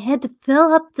things in my head to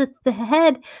fill up the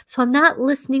head, so I'm not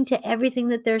listening to everything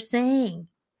that they're saying.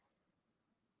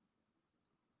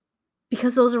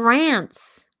 Because those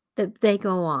rants that they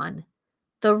go on,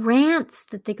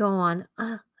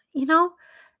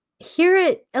 hear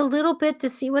it a little bit to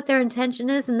see what their intention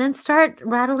is, and then start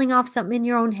rattling off something in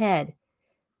your own head.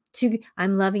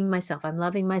 I'm loving myself. I'm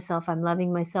loving myself. I'm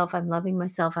loving myself. I'm loving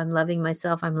myself. I'm loving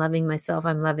myself. I'm loving myself.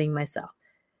 I'm loving myself.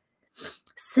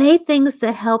 Say things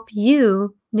that help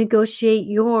you negotiate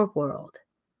your world.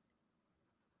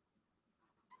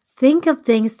 Think of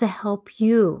things to help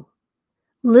you.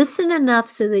 Listen enough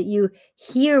so that you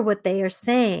hear what they are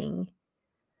saying,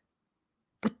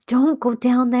 but don't go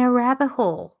down their rabbit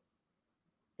hole.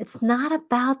 It's not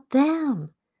about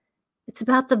them. It's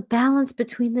about the balance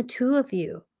between the two of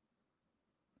you.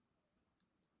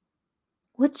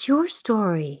 What's your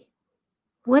story?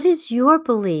 What is your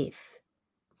belief?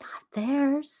 Not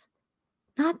theirs.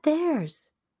 Not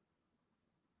theirs.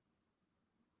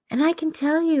 And I can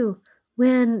tell you,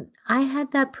 when I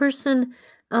had that person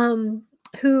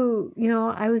who,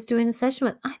 I was doing a session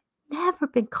with, I've never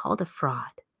been called a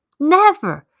fraud.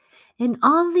 Never. In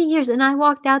all the years. And I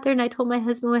walked out there and I told my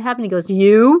husband what happened. He goes,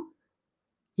 You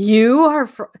are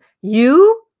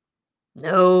you?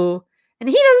 No. And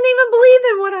he doesn't even believe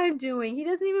in what I'm doing. He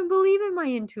doesn't even believe in my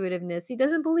intuitiveness. He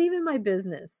doesn't believe in my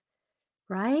business,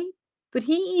 right? But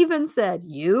he even said,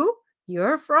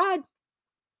 you're a fraud.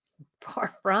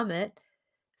 Far from it.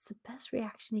 It's the best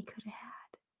reaction he could have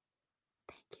had.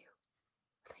 Thank you.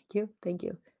 Thank you. Thank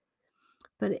you.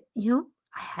 But,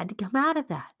 I had to come out of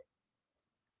that.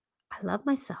 I love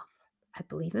myself. I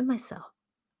believe in myself.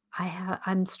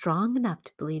 I'm strong enough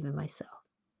to believe in myself.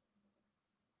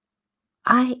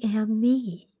 I am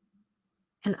me.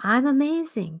 And I'm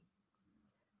amazing.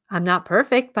 I'm not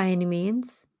perfect by any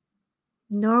means,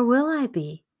 nor will I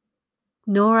be.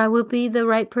 Nor I will be the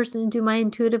right person to do my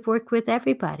intuitive work with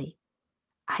everybody.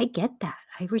 I get that.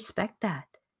 I respect that.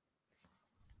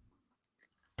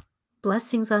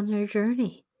 Blessings on your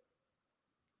journey.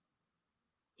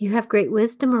 You have great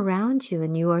wisdom around you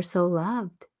and you are so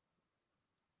loved.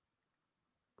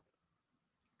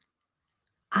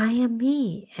 I am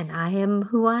me and I am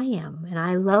who I am and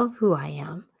I love who I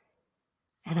am.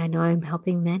 And I know I'm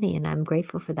helping many and I'm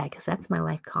grateful for that because that's my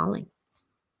life calling.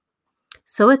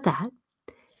 So, with that,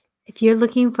 if you're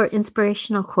looking for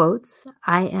inspirational quotes,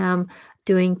 I am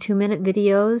doing 2-minute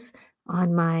videos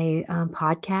on my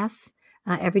podcasts,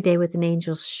 Every Day with an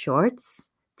Angel shorts.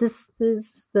 This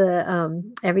is the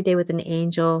Every Day with an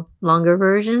Angel longer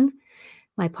version,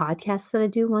 my podcast that I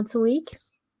do once a week.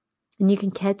 And you can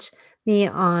catch me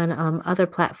on other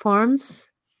platforms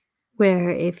where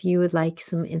if you would like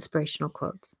some inspirational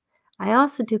quotes. I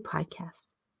also do podcasts.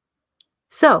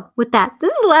 So, with that,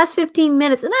 this is the last 15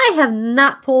 minutes, and I have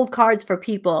not pulled cards for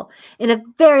people in a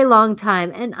very long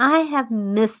time, and I have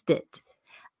missed it.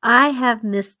 I have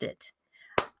missed it.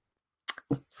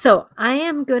 So, I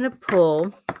am going to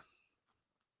pull.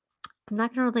 I'm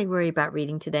not going to really worry about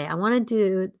reading today. I wanted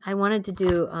to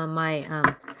do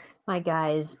my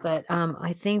guys, but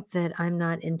I think that I'm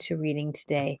not into reading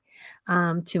today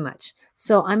too much.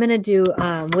 So, I'm going to do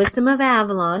Wisdom of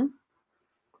Avalon.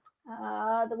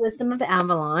 The Wisdom of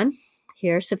Avalon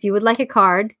here. So if you would like a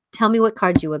card, tell me what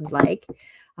card you would like.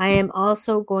 I am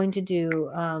also going to do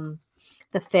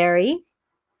the fairy.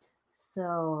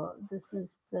 So this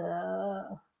is the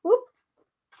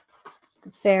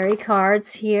fairy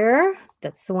cards here.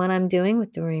 That's the one I'm doing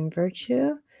with Doreen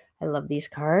Virtue. I love these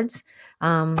cards.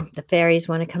 The fairies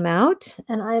want to come out.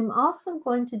 And I'm also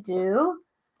going to do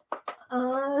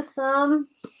some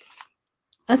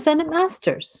Ascendant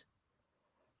Masters.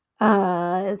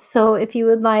 So if you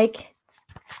would like,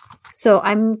 so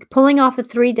I'm pulling off the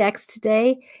 3 decks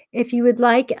today. If you would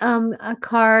like a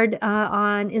card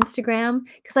on Instagram,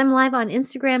 because I'm live on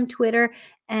Instagram, Twitter,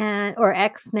 or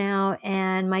X now,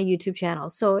 and my YouTube channel.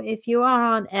 So if you are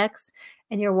on X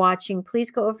and you're watching,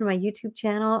 please go over to my YouTube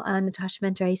channel, Natasha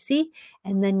Mentor IC,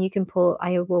 and then you can pull.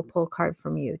 I will pull a card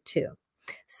from you too.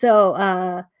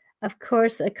 So of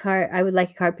course, a card. I would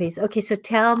like a card, please. Okay, so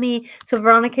tell me. So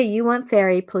Veronica, you want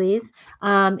fairy, please.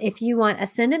 If you want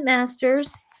Ascendant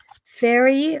Masters,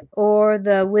 fairy, or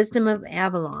the Wisdom of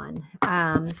Avalon.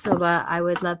 I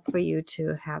would love for you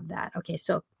to have that. Okay,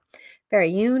 so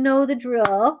fairy, you know the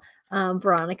drill,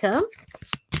 Veronica.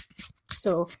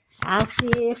 So ask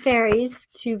the fairies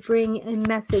to bring a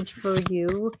message for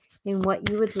you in what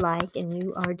you would like, and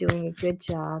you are doing a good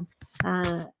job.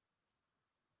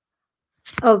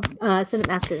 Ascendant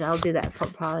Masters, I'll do that for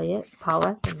Paula.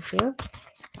 Thank you.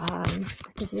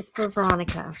 This is for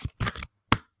Veronica.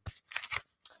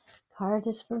 Card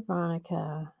is for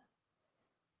Veronica.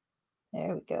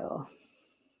 There we go.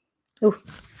 Oh,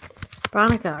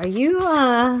 Veronica, are you,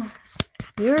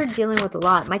 you're dealing with a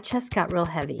lot. My chest got real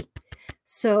heavy.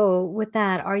 So with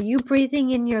that, are you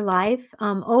breathing in your life?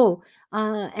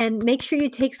 And make sure you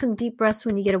take some deep breaths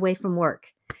when you get away from work.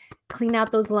 Clean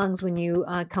out those lungs when you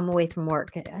come away from work,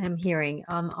 I'm hearing.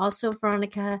 Also,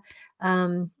 Veronica, I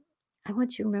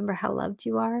want you to remember how loved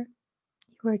you are.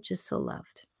 You are just so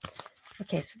loved.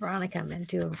 Okay, so Veronica, I'm going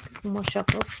to do a few more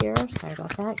shuffles here. Sorry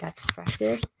about that. Got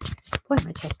distracted. Boy,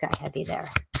 my chest got heavy there.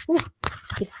 Ooh,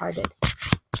 deep-hearted.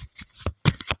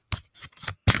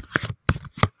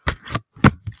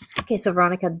 Okay, so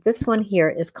Veronica, this one here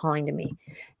is calling to me.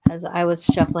 As I was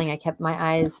shuffling, my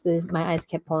eyes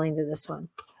kept pulling to this one.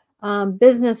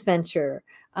 Business venture.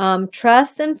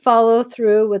 Trust and follow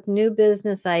through with new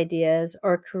business ideas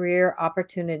or career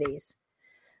opportunities.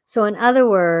 So in other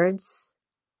words,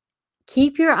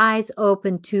 keep your eyes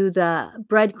open to the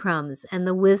breadcrumbs and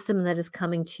the wisdom that is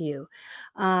coming to you.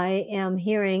 I am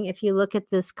hearing, if you look at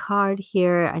this card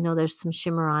here, I know there's some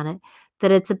shimmer on it,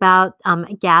 that it's about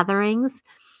gatherings.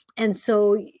 And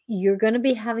so you're going to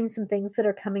be having some things that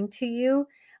are coming to you.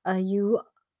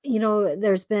 You know,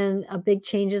 there's been big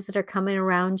changes that are coming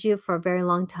around you for a very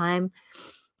long time.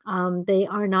 They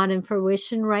are not in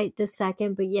fruition right this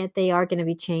second, but yet they are going to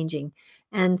be changing.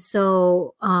 And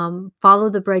so follow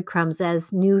the breadcrumbs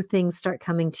as new things start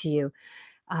coming to you.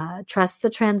 Trust the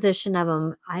transition of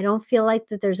them. I don't feel like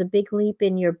that there's a big leap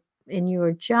in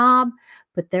your job,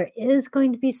 but there is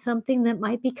going to be something that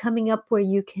might be coming up where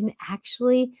you can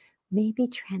actually maybe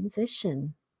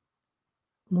transition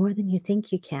more than you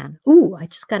think you can. Ooh, I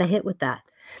just got a hit with that.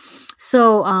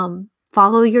 So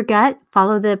follow your gut,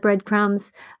 follow the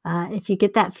breadcrumbs. If you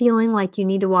get that feeling like you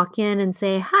need to walk in and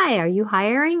say, "Hi, are you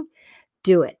hiring?"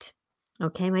 Do it.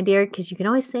 Okay, my dear, because you can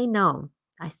always say no.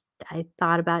 I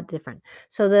thought about different.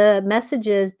 So the message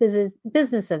is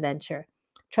business adventure.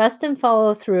 Trust and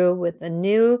follow through with the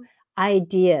new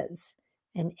ideas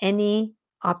and any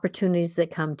opportunities that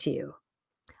come to you.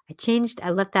 I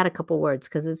left out a couple words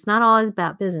because it's not always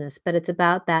about business, but it's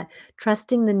about that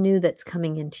trusting the new that's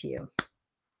coming into you.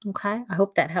 Okay, I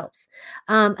hope that helps.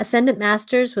 Ascendant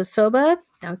Masters was Soba.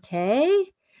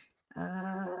 Okay.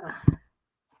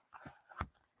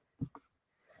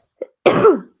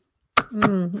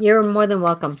 You're more than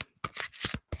welcome.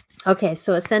 Okay,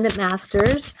 so Ascendant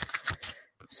Masters.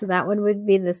 So that one would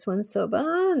be this one, Soba,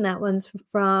 and that one's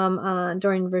from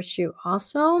Doreen Virtue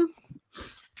also.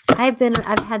 I've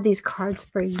had these cards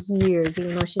for years,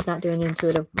 even though she's not doing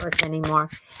intuitive work anymore.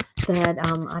 That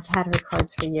I've had her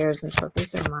cards for years, and so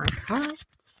these are my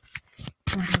cards.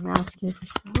 And I'm asking for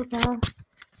Soba.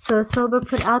 So Soba,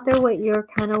 put out there what you're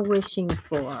kind of wishing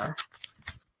for.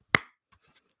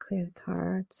 Clear the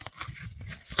cards.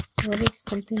 What is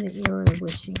something that you're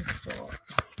wishing for?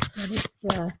 What is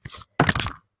the...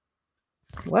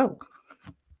 Whoa.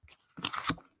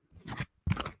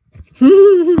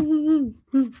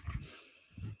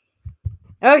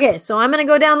 Okay, so I'm going to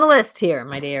go down the list here,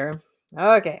 my dear.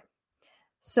 Okay.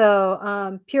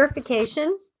 So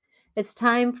purification. It's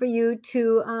time for you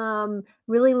to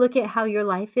really look at how your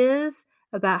life is,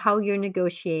 about how you're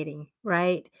negotiating,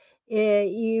 right?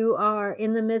 You are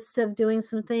in the midst of doing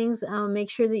some things. Make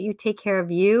sure that you take care of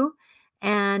you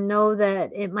and know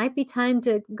that it might be time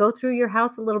to go through your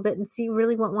house a little bit and see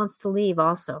really what wants to leave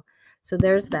also. So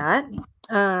there's that.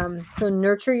 So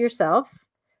nurture yourself.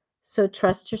 So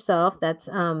trust yourself. That's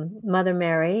Mother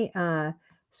Mary.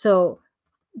 So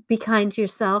be kind to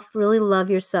yourself, really love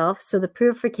yourself. So the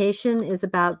purification is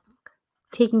about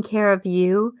taking care of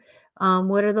you.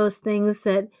 What are those things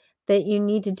that you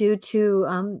need to do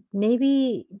to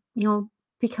maybe,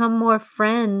 become more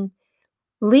friendly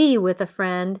with a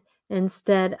friend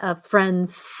instead of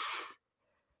friends?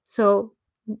 So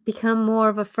become more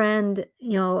of a friend,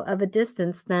 of a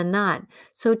distance than not.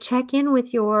 So check in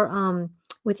with your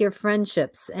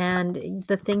friendships and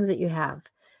the things that you have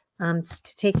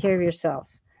to take care of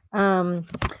yourself.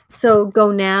 So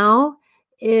go now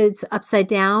is upside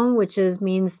down, which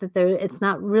means that it's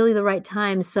not really the right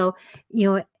time. So,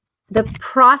 the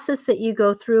process that you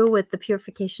go through with the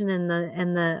purification and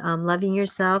the loving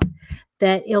yourself,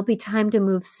 that it'll be time to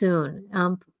move soon.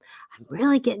 I'm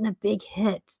really getting a big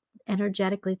hit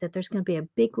energetically that there's going to be a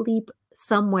big leap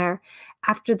somewhere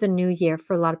after the new year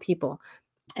for a lot of people.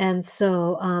 And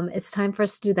so it's time for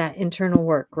us to do that internal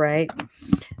work, right?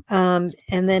 And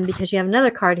then because you have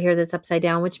another card here that's upside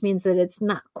down, which means that it's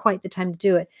not quite the time to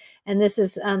do it. And this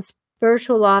is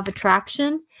spiritual law of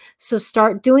attraction. So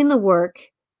start doing the work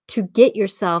to get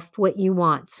yourself what you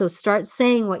want. So start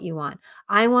saying what you want.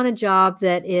 I want a job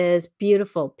that is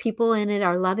beautiful. People in it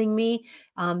are loving me,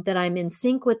 that I'm in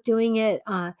sync with doing it.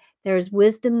 There's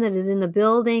wisdom that is in the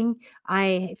building.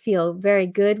 I feel very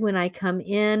good when I come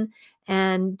in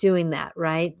and doing that,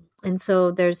 right? And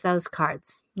so there's those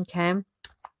cards, okay?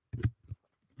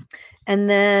 And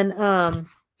then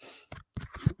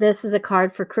this is a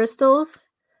card for crystals.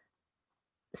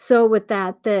 So with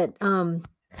that,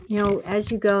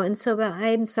 as you go, and so, but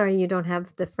I'm sorry you don't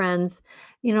have the friends,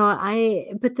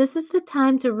 but this is the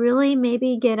time to really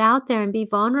maybe get out there and be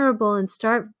vulnerable and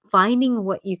start finding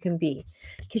what you can be.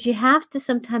 Because you have to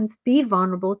sometimes be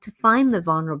vulnerable to find the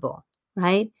vulnerable,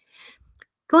 right?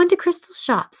 Go into crystal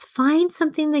shops, find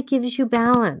something that gives you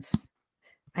balance.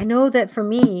 I know that for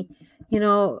me,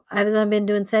 as I've been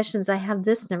doing sessions, I have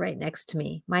this right next to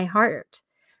me, my heart.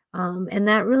 And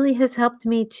that really has helped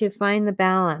me to find the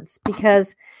balance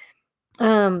because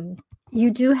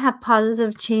you do have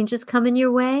positive changes coming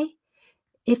your way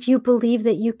if you believe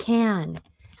that you can,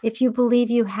 if you believe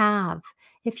you have,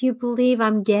 if you believe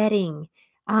I'm getting.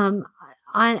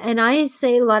 I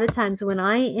say a lot of times when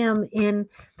I am in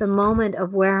the moment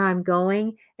of where I'm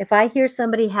going, if I hear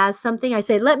somebody has something, I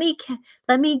say, let me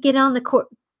get on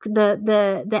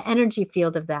the energy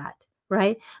field of that,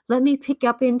 right? Let me pick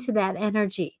up into that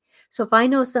energy. So if I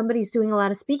know somebody's doing a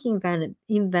lot of speaking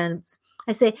events,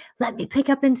 I say, let me pick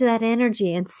up into that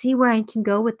energy and see where I can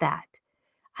go with that.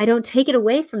 I don't take it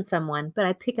away from someone, but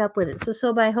I pick up with it.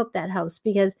 So I hope that helps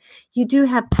because you do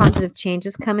have positive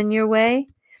changes coming your way.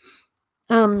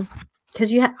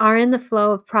 Because you are in the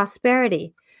flow of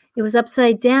prosperity. It was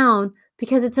upside down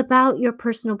because it's about your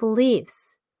personal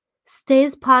beliefs. Stay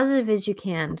as positive as you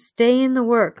can. Stay in the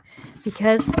work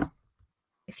because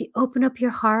if you open up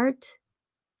your heart,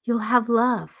 you'll have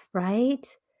love, right?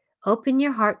 Open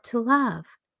your heart to love.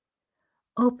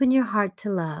 Open your heart to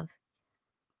love.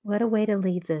 What a way to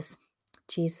leave this,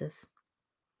 Jesus.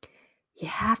 You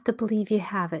have to believe you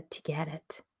have it to get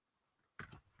it.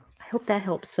 I hope that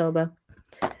helps, Soba.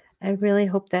 I really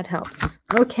hope that helps.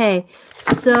 Okay,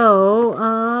 so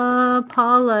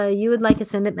Paula, you would like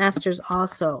Ascendant Masters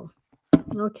also.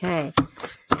 Okay,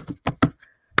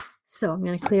 so I'm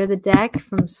going to clear the deck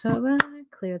from Soba,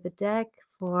 clear the deck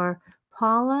for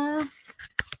Paula.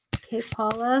 Okay,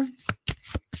 Paula.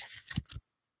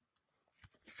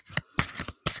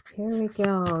 Here we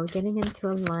go, getting into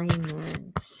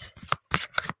alignment.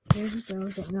 Here we go,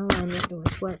 getting alignment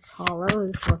with what Paula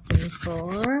is looking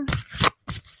for.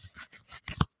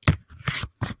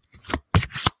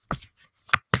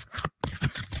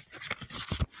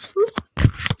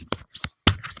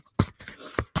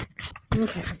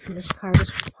 Okay, so this card is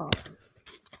for Paula.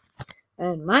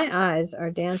 And my eyes are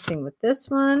dancing with this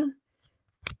one,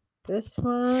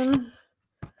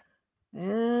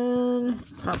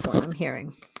 and top one I'm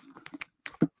hearing.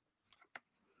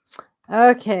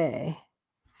 Okay.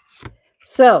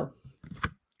 So,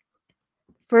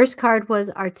 first card was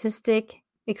artistic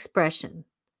expression.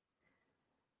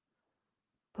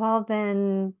 Paul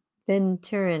Van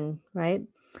Venturen, right?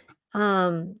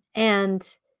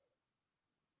 And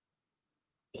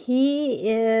he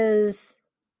is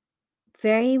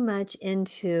very much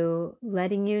into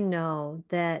letting you know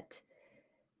that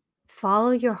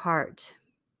follow your heart.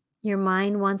 Your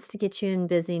mind wants to get you in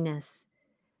busyness.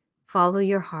 Follow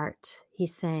your heart,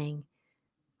 he's saying.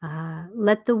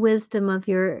 Let the wisdom of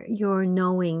your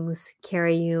knowings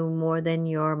carry you more than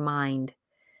your mind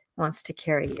wants to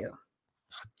carry you.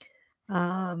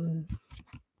 And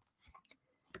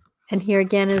here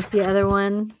again is the other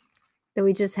one that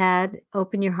we just had.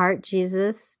 Open your heart,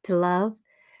 Jesus, to love.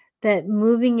 That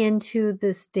moving into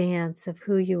this dance of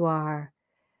who you are,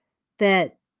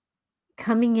 that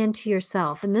coming into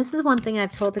yourself. And this is one thing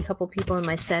I've told a couple people in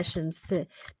my sessions, to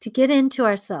get into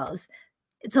ourselves.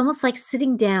 It's almost like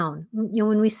sitting down. You know,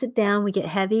 when we sit down, we get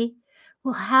heavy.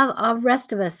 We'll have the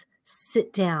rest of us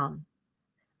sit down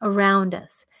around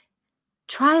us.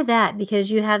 Try that,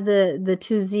 because you have the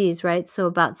two Z's, right? So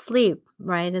about sleep,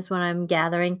 right, is what I'm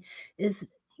gathering,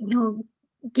 is,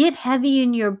 get heavy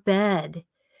in your bed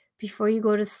before you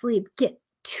go to sleep. Get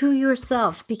to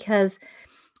yourself, because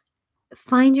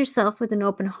find yourself with an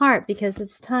open heart, because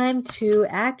it's time to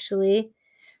actually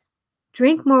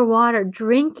drink more water.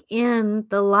 Drink in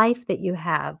the life that you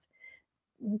have.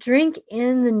 Drink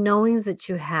in the knowings that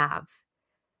you have.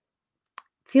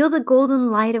 Feel the golden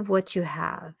light of what you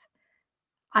have.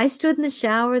 I stood in the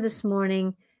shower this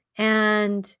morning,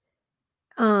 and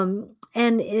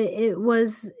it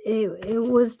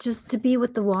was just to be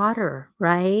with the water,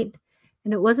 right?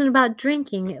 And it wasn't about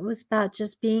drinking, it was about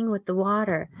just being with the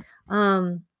water.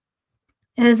 And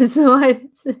so I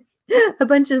a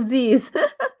bunch of Z's.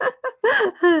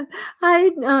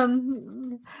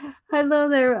 Hello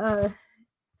there.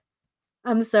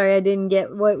 I'm sorry, I didn't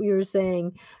get what you were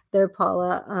saying there,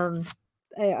 Paula.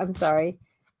 I'm sorry.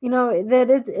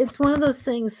 That it's one of those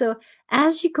things. So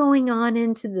as you're going on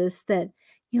into this, that,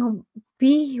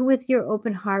 be with your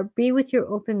open heart, be with your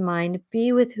open mind,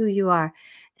 be with who you are.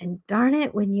 And darn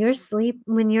it, when you're asleep,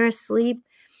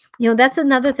 that's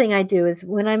another thing I do, is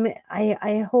when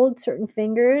I hold certain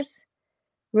fingers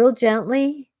real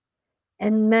gently,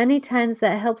 and many times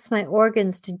that helps my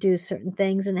organs to do certain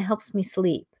things, and it helps me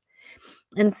sleep.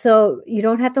 And so you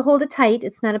don't have to hold it tight.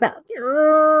 It's not about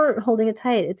holding it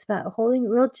tight. It's about holding it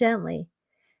real gently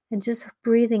and just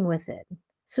breathing with it.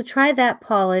 So try that,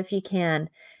 Paula, if you can,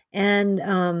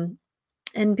 and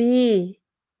be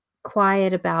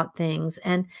quiet about things,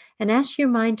 and ask your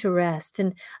mind to rest.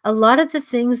 And a lot of the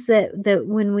things that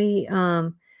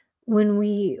when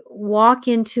we walk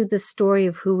into the story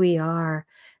of who we are,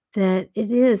 that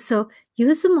it is. So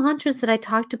use the mantras that I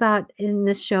talked about in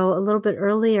this show a little bit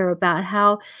earlier, about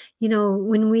how,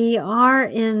 when we are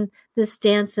in this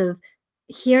dance of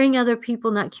hearing other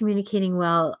people not communicating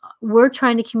well, we're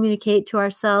trying to communicate to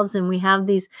ourselves, and we have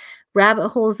these rabbit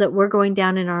holes that we're going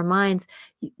down in our minds.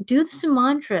 Do some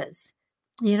mantras.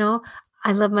 I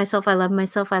love myself, I love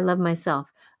myself, I love myself.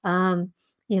 I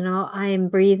am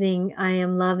breathing, I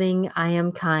am loving, I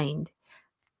am kind.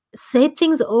 Say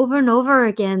things over and over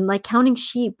again, like counting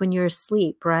sheep when you're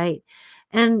asleep, right?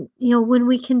 And, when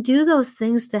we can do those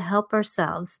things to help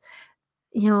ourselves,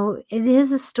 it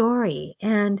is a story.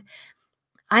 And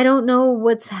I don't know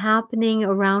what's happening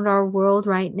around our world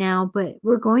right now, but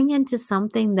we're going into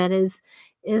something that is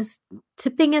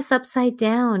tipping us upside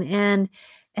down. And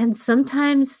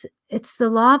sometimes it's the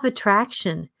law of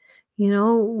attraction.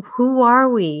 Who are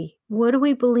we? What do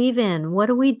we believe in? What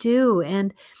do we do?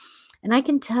 And I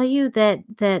can tell you that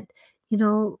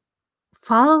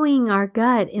following our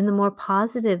gut in the more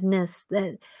positiveness,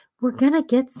 that we're going to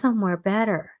get somewhere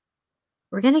better.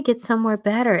 We're going to get somewhere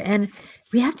better. And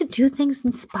we have to do things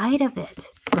in spite of it,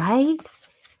 right?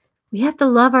 We have to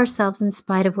love ourselves in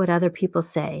spite of what other people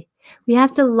say. We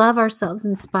have to love ourselves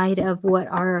in spite of what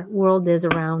our world is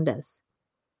around us.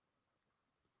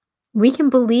 We can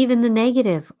believe in the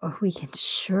negative, or we can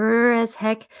sure as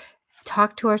heck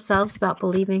talk to ourselves about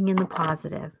believing in the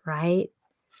positive, right?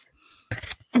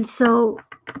 And so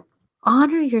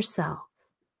honor yourself.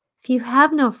 If you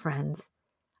have no friends,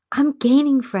 I'm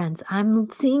gaining friends. I'm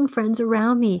seeing friends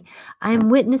around me. I'm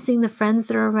witnessing the friends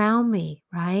that are around me,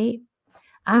 right?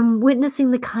 I'm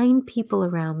witnessing the kind people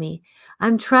around me.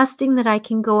 I'm trusting that I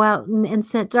can go out and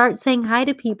start saying hi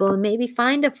to people and maybe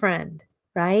find a friend,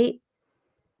 right?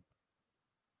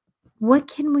 What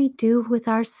can we do with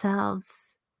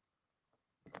ourselves?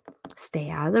 Stay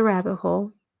out of the rabbit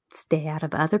hole. Stay out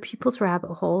of other people's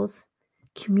rabbit holes.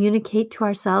 Communicate to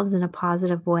ourselves in a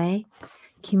positive way.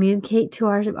 Communicate to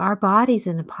our bodies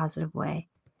in a positive way.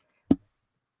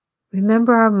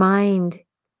 Remember, our mind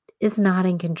is not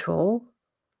in control.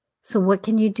 So what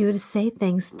can you do to say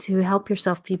things to help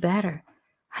yourself be better?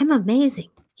 I'm amazing.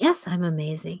 Yes, I'm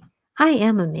amazing. I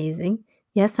am amazing.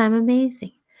 Yes, I'm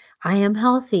amazing. I am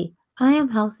healthy. I am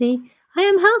healthy. I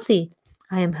am healthy.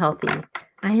 I am healthy.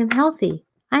 I am healthy.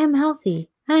 I am healthy.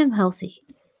 I am healthy.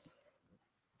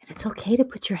 And it's okay to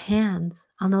put your hands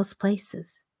on those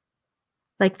places.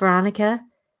 Like Veronica,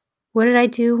 what did I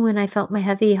do when I felt my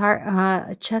heavy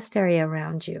heart, chest area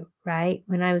around you, right?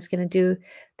 When I was going to do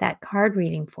that card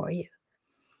reading for you.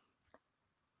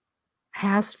 I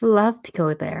asked for love to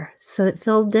go there so it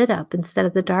filled it up instead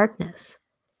of the darkness.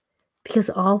 Because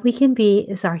all we can be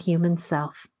is our human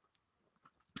self.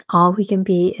 All we can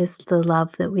be is the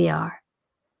love that we are.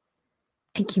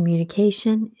 And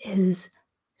communication is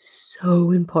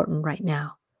so important right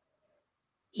now.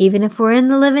 Even if we're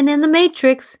living in the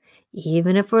matrix,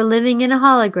 even if we're living in a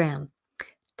hologram,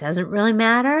 doesn't really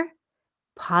matter.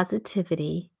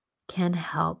 Positivity can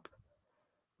help.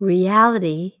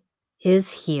 Reality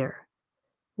is here.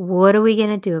 What are we going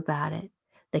to do about it?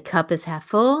 The cup is half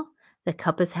full. The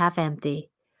cup is half empty.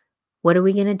 What are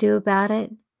we going to do about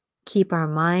it? Keep our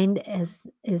mind as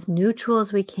neutral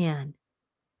as we can.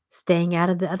 Staying out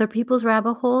of the other people's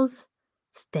rabbit holes,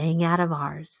 staying out of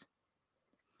ours.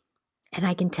 And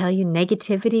I can tell you,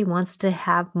 negativity wants to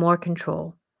have more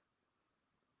control.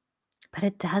 But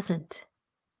it doesn't.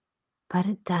 But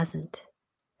it doesn't.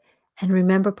 And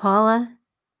remember, Paula,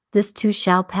 this too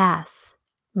shall pass.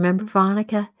 Remember,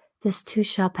 Veronica, this too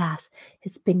shall pass.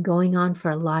 It's been going on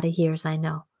for a lot of years, I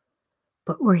know.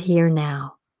 But we're here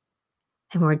now.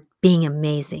 And we're being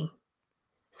amazing.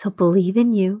 So believe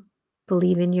in you.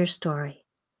 Believe in your story.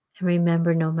 And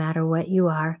remember, no matter what you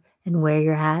are and where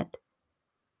you're at,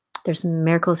 there's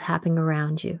miracles happening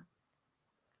around you.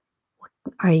 What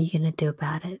are you going to do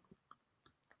about it?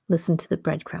 Listen to the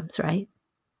breadcrumbs, right?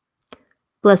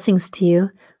 Blessings to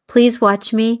you. Please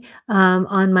watch me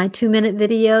on my 2-minute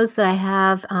videos that I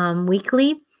have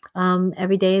weekly,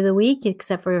 every day of the week,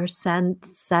 except for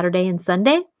Saturday and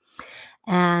Sunday.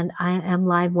 And I am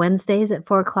live Wednesdays at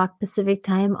 4 o'clock Pacific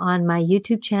time on my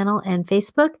YouTube channel and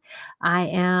Facebook. I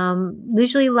am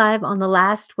usually live on the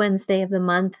last Wednesday of the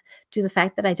month due to the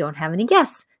fact that I don't have any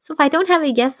guests. So if I don't have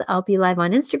any guests, I'll be live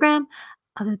on Instagram.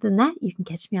 Other than that, you can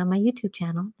catch me on my YouTube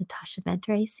channel, Natasha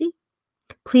Venter AC.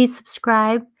 Please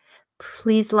subscribe.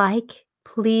 Please like.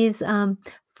 Please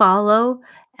follow.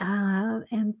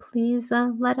 And please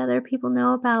let other people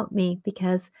know about me,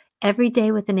 because Every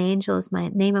Day with an Angel is my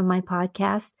name of my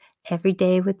podcast. Every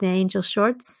Day with the Angel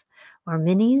shorts or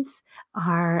minis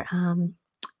are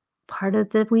part of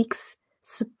the week's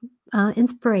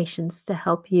inspirations to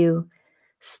help you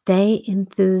stay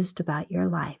enthused about your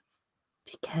life,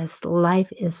 because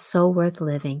life is so worth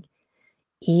living,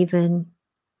 even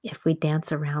if we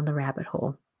dance around the rabbit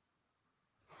hole.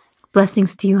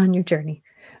 Blessings to you on your journey.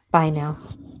 Bye now.